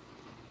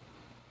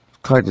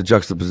quite the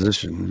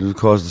juxtaposition. It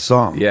caused the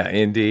song. Yeah,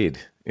 indeed.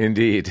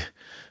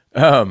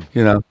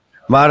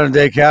 Modern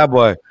day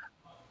cowboy.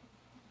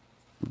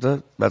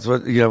 That's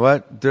what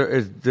what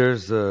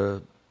there's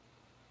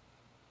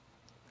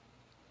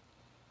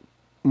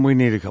we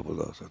need a couple of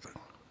those, I think.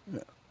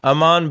 Yeah.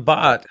 Aman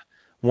Bhatt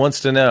wants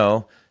to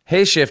know,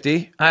 hey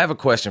Shifty, I have a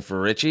question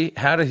for Richie.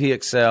 How did he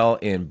excel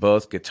in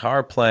both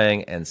guitar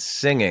playing and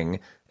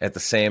singing at the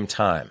same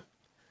time?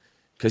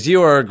 Because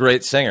you are a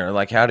great singer.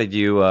 Like, how did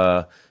you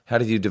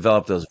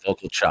develop those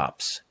vocal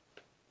chops?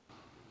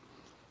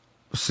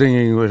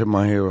 Singing with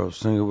my heroes,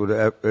 singing with,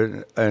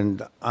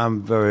 and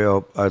I'm very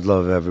open. I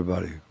love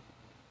everybody.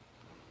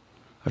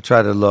 I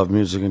try to love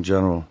music in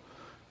general.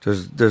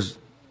 There's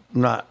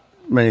not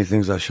many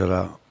things I shut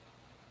out.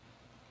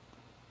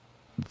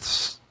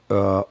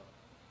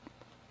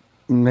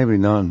 Maybe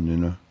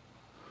none,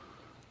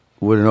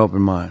 with an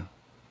open mind.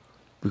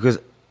 Because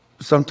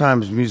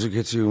sometimes music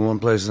hits you in one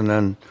place, and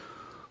then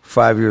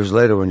 5 years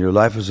later, when your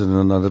life is in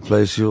another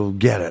place, you'll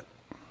get it.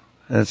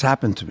 And it's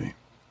happened to me.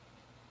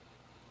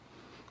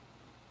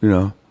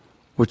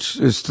 Which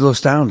is still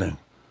astounding.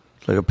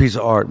 Like a piece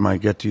of art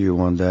might get to you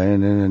one day,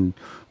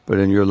 but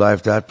in your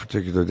life that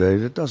particular day,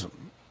 it doesn't.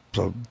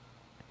 So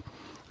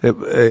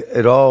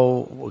it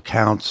all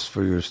counts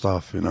for your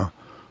stuff,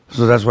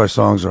 So that's why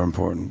songs are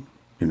important,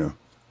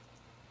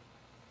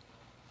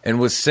 And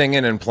was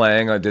singing and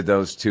playing, or did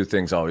those two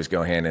things always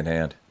go hand in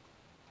hand?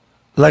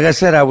 Like I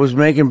said, I was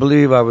making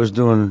believe I was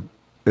doing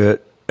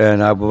it,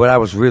 but I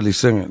was really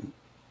singing.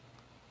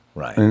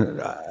 Right.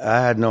 And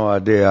I had no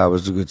idea I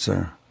was a good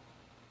singer.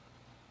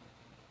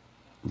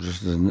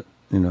 just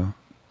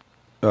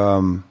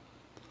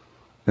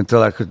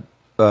until I could.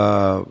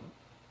 I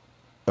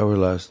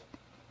realized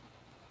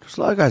there's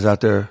a lot of guys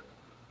out there.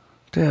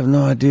 They have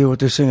no idea what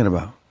they're singing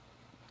about.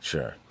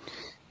 Sure.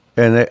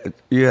 And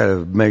you got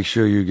to make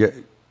sure you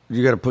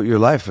got to put your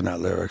life in that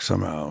lyric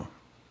somehow.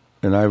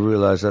 And I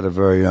realized at a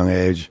very young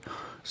age.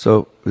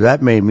 So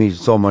that made me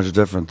so much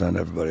different than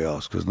everybody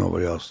else because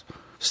nobody else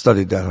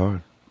studied that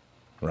hard.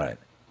 Right.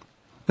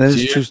 And So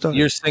it's true stuff.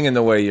 You're singing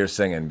the way you're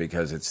singing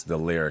because it's the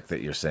lyric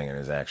that you're singing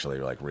is actually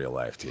like real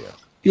life to you.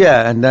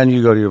 Yeah, and then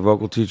you go to your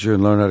vocal teacher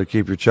and learn how to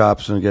keep your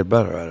chops and get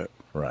better at it.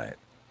 Right.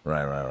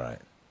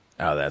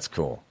 Oh, that's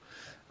cool.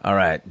 All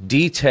right.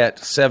 DTET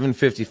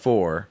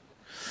 754.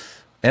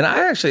 And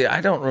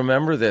I don't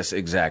remember this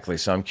exactly,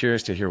 so I'm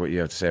curious to hear what you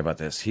have to say about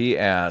this. He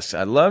asks,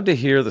 I'd love to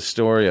hear the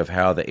story of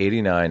how the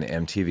 89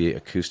 MTV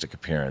acoustic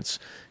appearance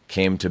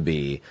came to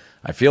be.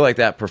 I feel like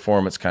that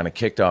performance kind of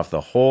kicked off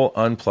the whole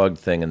Unplugged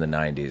thing in the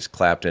 90s.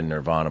 Clapton,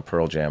 Nirvana,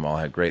 Pearl Jam all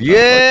had great...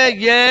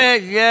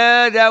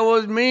 Yeah, that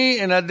was me,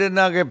 and I did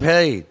not get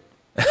paid.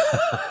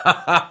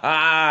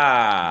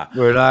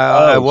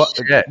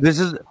 Shit.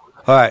 This is...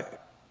 All right,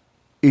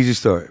 easy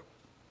story.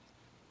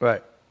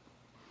 Right.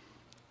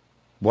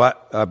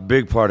 What a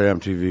big part of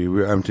MTV.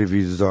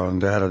 MTV's on.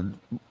 They had to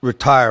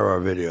retire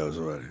our videos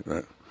already,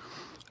 right?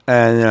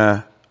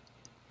 And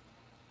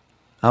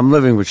I'm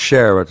living with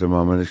Cher at the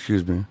moment.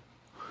 Excuse me,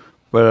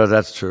 but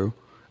that's true.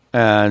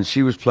 And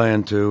she was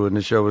playing too, and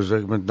the show was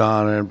like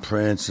Madonna and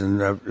Prince and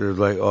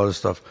like all this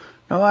stuff.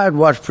 Now I had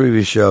watched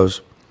previous shows,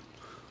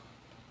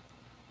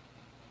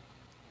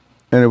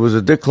 and it was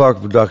a Dick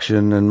Clark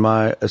production, and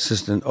my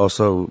assistant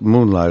also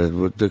moonlighted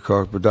with Dick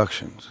Clark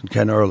Productions and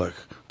Ken Ehrlich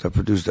that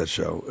produced that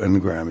show and the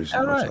Grammys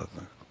and all that stuff.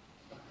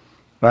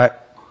 Right?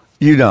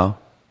 You know,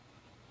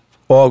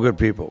 all good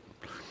people.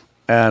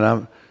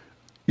 And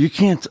you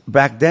can't,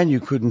 back then you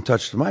couldn't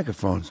touch the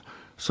microphones.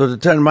 So the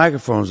 10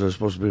 microphones that are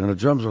supposed to be on the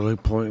drums are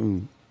like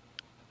pointing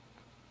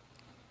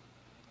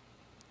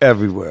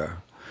everywhere.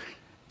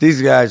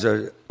 These guys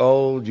are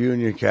old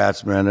union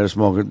cats, man. They're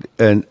smoking,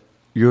 and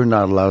you're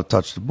not allowed to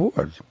touch the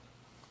board.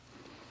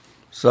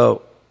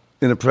 So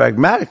in a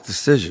pragmatic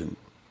decision,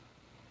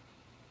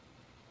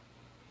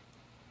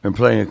 and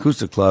playing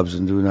acoustic clubs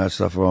and doing that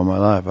stuff for all my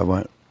life, I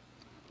went,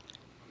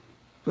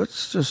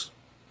 let's just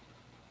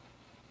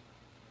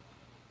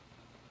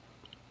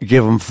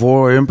give them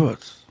 4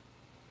 inputs.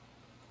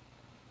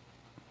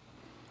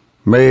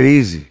 Made it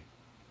easy.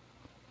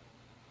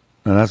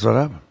 And that's what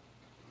happened.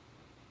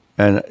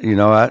 And you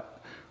know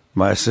what?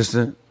 My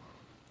assistant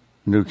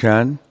knew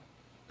Ken,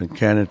 and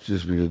Ken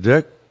introduced me to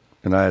Dick,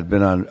 and I had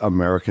been on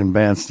American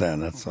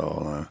Bandstand, that's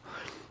all.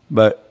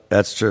 But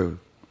that's true,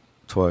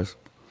 twice.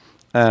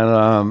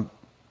 And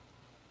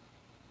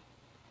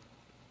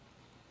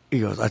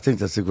he goes, I think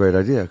that's a great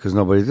idea because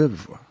nobody did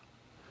before.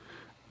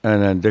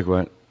 And then Dick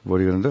went, what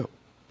are you going to do?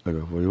 I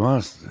go, what do you want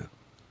us to do?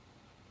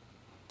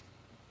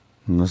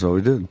 And that's all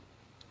we did.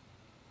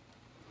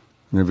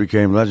 And it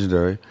became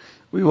legendary.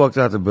 We walked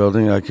out the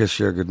building. I kissed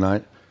Cher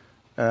goodnight.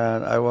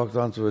 And I walked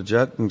onto a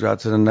jet and got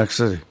to the next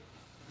city.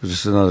 It was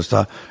just another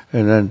stop.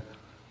 And then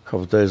a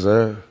couple of days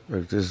later,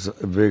 like, there's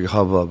a big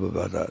hubbub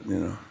about that, you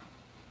know.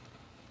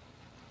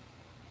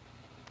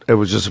 It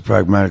was just a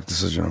pragmatic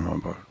decision on my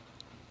part.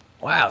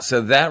 Wow,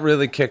 so that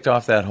really kicked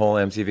off that whole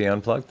MTV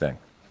Unplugged thing.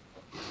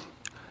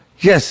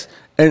 Yes,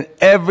 and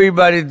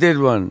everybody did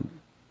one.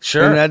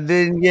 Sure. And I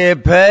didn't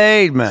get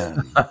paid,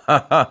 man.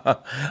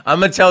 I'm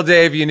going to tell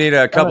Dave you need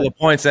a couple of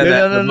points on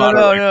that.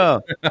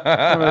 No. Wait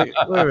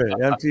a minute.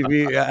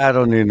 MTV, I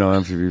don't need no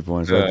MTV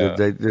points.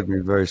 They did me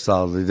very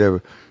solidly. They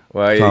were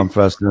Tom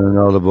Preston and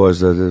all the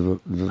boys that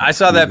did. I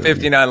saw that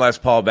 59 Les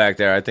Paul back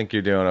there. I think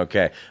you're doing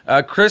okay.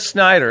 Chris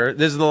Snyder,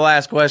 this is the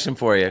last question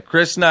for you.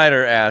 Chris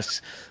Snyder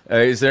asks,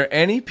 is there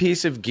any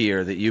piece of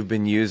gear that you've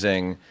been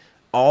using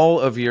all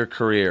of your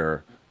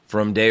career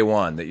from day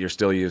one that you're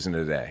still using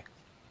today?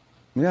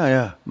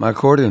 Yeah. My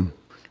accordion.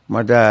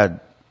 My dad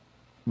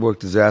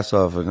worked his ass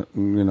off and,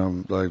 you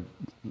know, like,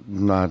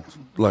 not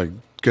like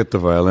get the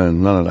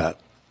violin, none of that.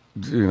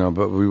 You know,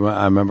 but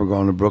I remember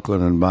going to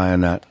Brooklyn and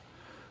buying that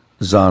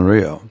Zon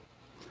Rio.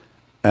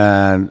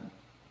 And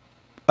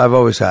I've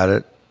always had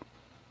it.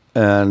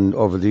 And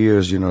over the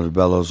years, you know, the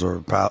bellows are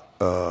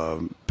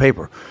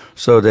paper.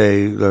 So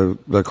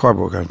the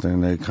cardboard kind of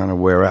thing, they kind of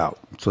wear out.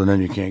 So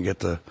then you can't get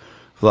the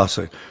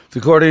velocity. The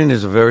accordion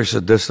is a very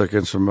sadistic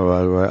instrument,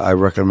 by the way. I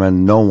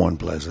recommend no one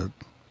plays it.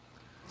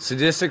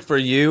 Sadistic for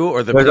you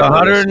or the... There's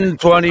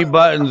 120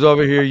 buttons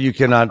over here you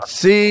cannot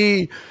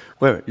see.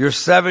 Wait a minute, you're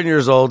 7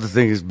 years old, the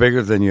thing is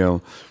bigger than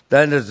you.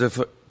 Then there's a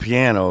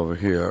piano over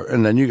here,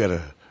 and then you got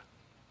to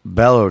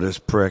bellow this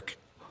prick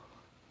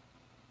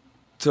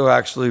to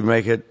actually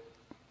make it,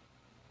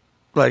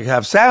 like,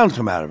 have sound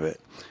come out of it.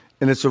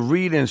 And it's a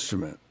reed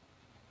instrument.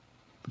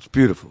 It's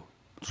beautiful.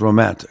 It's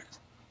romantic.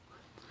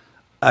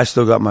 I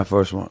still got my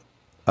first one.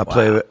 I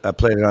played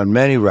it on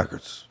many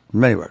records.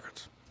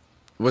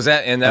 Was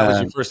that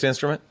was your first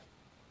instrument?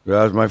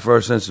 That was my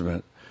first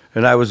instrument.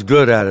 And I was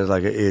good at it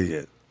like an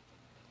idiot.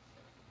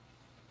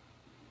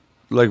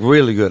 Like,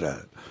 really good at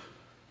it.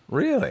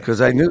 Really? Because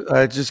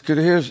I just could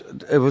hear.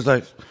 It was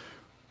like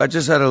I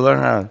just had to learn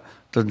how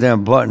the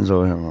damn buttons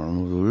over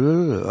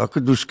here. I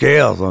could do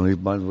scales on these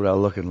buttons without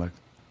looking like.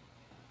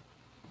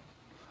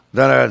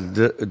 Then I had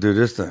to do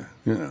this thing,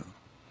 you know.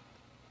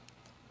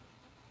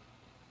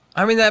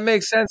 I mean, that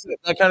makes sense.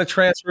 That kind of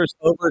transfers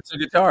over to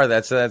guitar.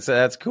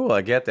 That's cool.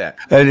 I get that.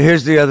 And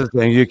here's the other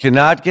thing: you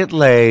cannot get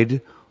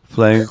laid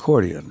playing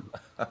accordion.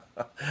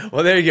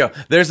 Well, there you go.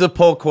 There's the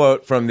pull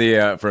quote from the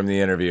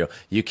interview.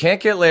 You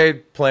can't get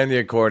laid playing the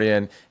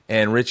accordion,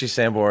 and Richie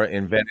Sambora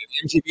invented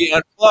MTV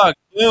Unplugged.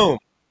 Boom,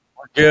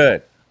 we're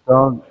good.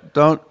 Don't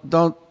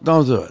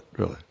do it,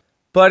 really.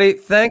 Buddy,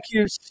 thank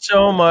you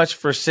so much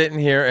for sitting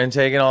here and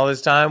taking all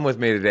this time with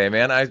me today,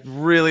 man. I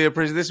really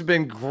appreciate it. This has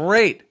been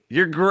great.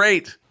 You're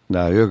great.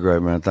 No, you're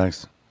great, man.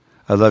 Thanks.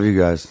 I love you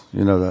guys.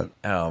 You know that.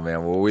 Oh,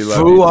 man. Well, we love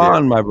you, Foo too.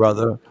 on, my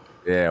brother.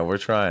 Yeah, we're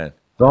trying.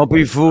 Don't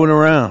be fooling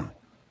around.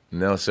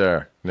 No,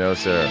 sir. No,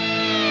 sir.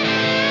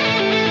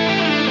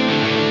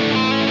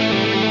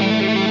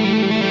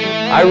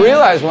 I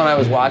realized when I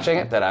was watching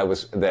it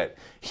that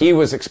he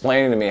was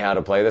explaining to me how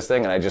to play this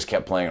thing, and I just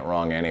kept playing it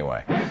wrong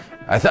anyway.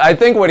 I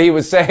think what he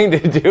was saying to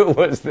do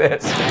was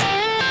this.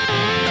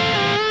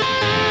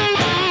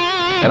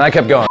 And I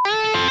kept going.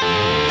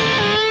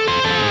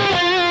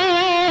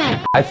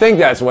 I think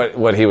that's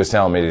what he was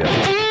telling me to do.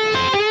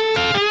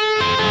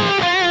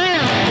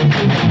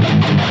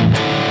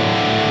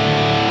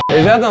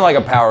 There's nothing like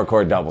a power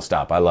chord double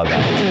stop. I love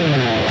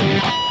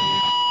that.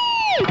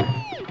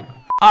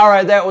 All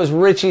right, that was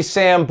Richie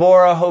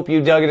Sambora. Hope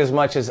you dug it as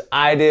much as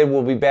I did.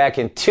 We'll be back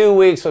in 2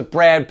 weeks with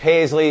Brad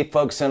Paisley,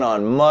 focusing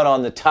on mud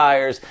on the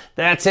tires.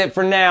 That's it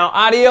for now.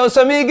 Adios,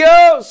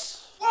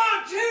 amigos! 1,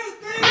 2,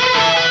 3.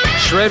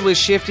 Shred with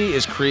Shifty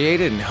is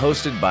created and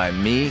hosted by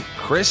me,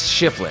 Chris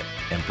Shiflett,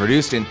 and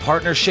produced in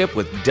partnership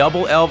with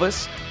Double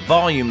Elvis,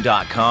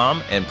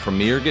 Volume.com, and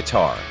Premier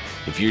Guitar.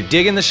 If you're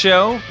digging the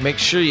show, make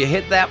sure you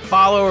hit that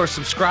follow or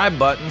subscribe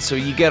button so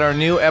you get our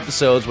new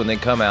episodes when they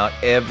come out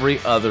every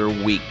other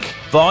week.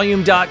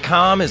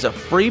 Volume.com is a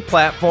free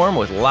platform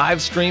with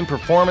live stream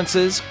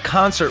performances,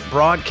 concert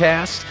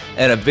broadcasts,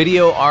 and a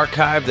video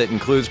archive that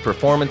includes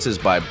performances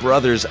by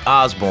Brothers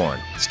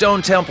Osborne,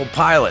 Stone Temple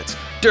Pilots,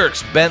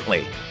 Dierks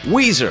Bentley,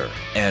 Weezer,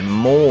 and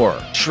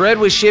more. Shred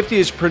with Shifty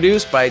is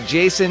produced by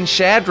Jason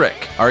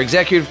Shadrick. Our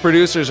executive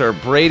producers are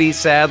Brady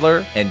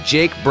Sadler and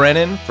Jake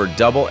Brennan for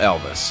Double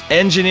Elvis.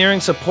 Engineering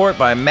support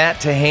by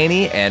Matt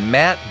Tahaney and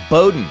Matt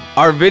Bowden.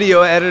 Our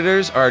video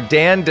editors are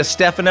Dan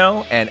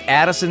DeStefano and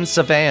Addison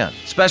Savan.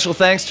 Special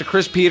thanks to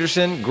Chris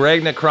Peterson,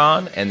 Greg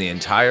Necron, and the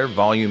entire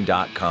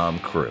Volume.com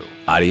crew.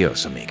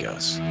 Adios,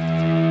 amigos.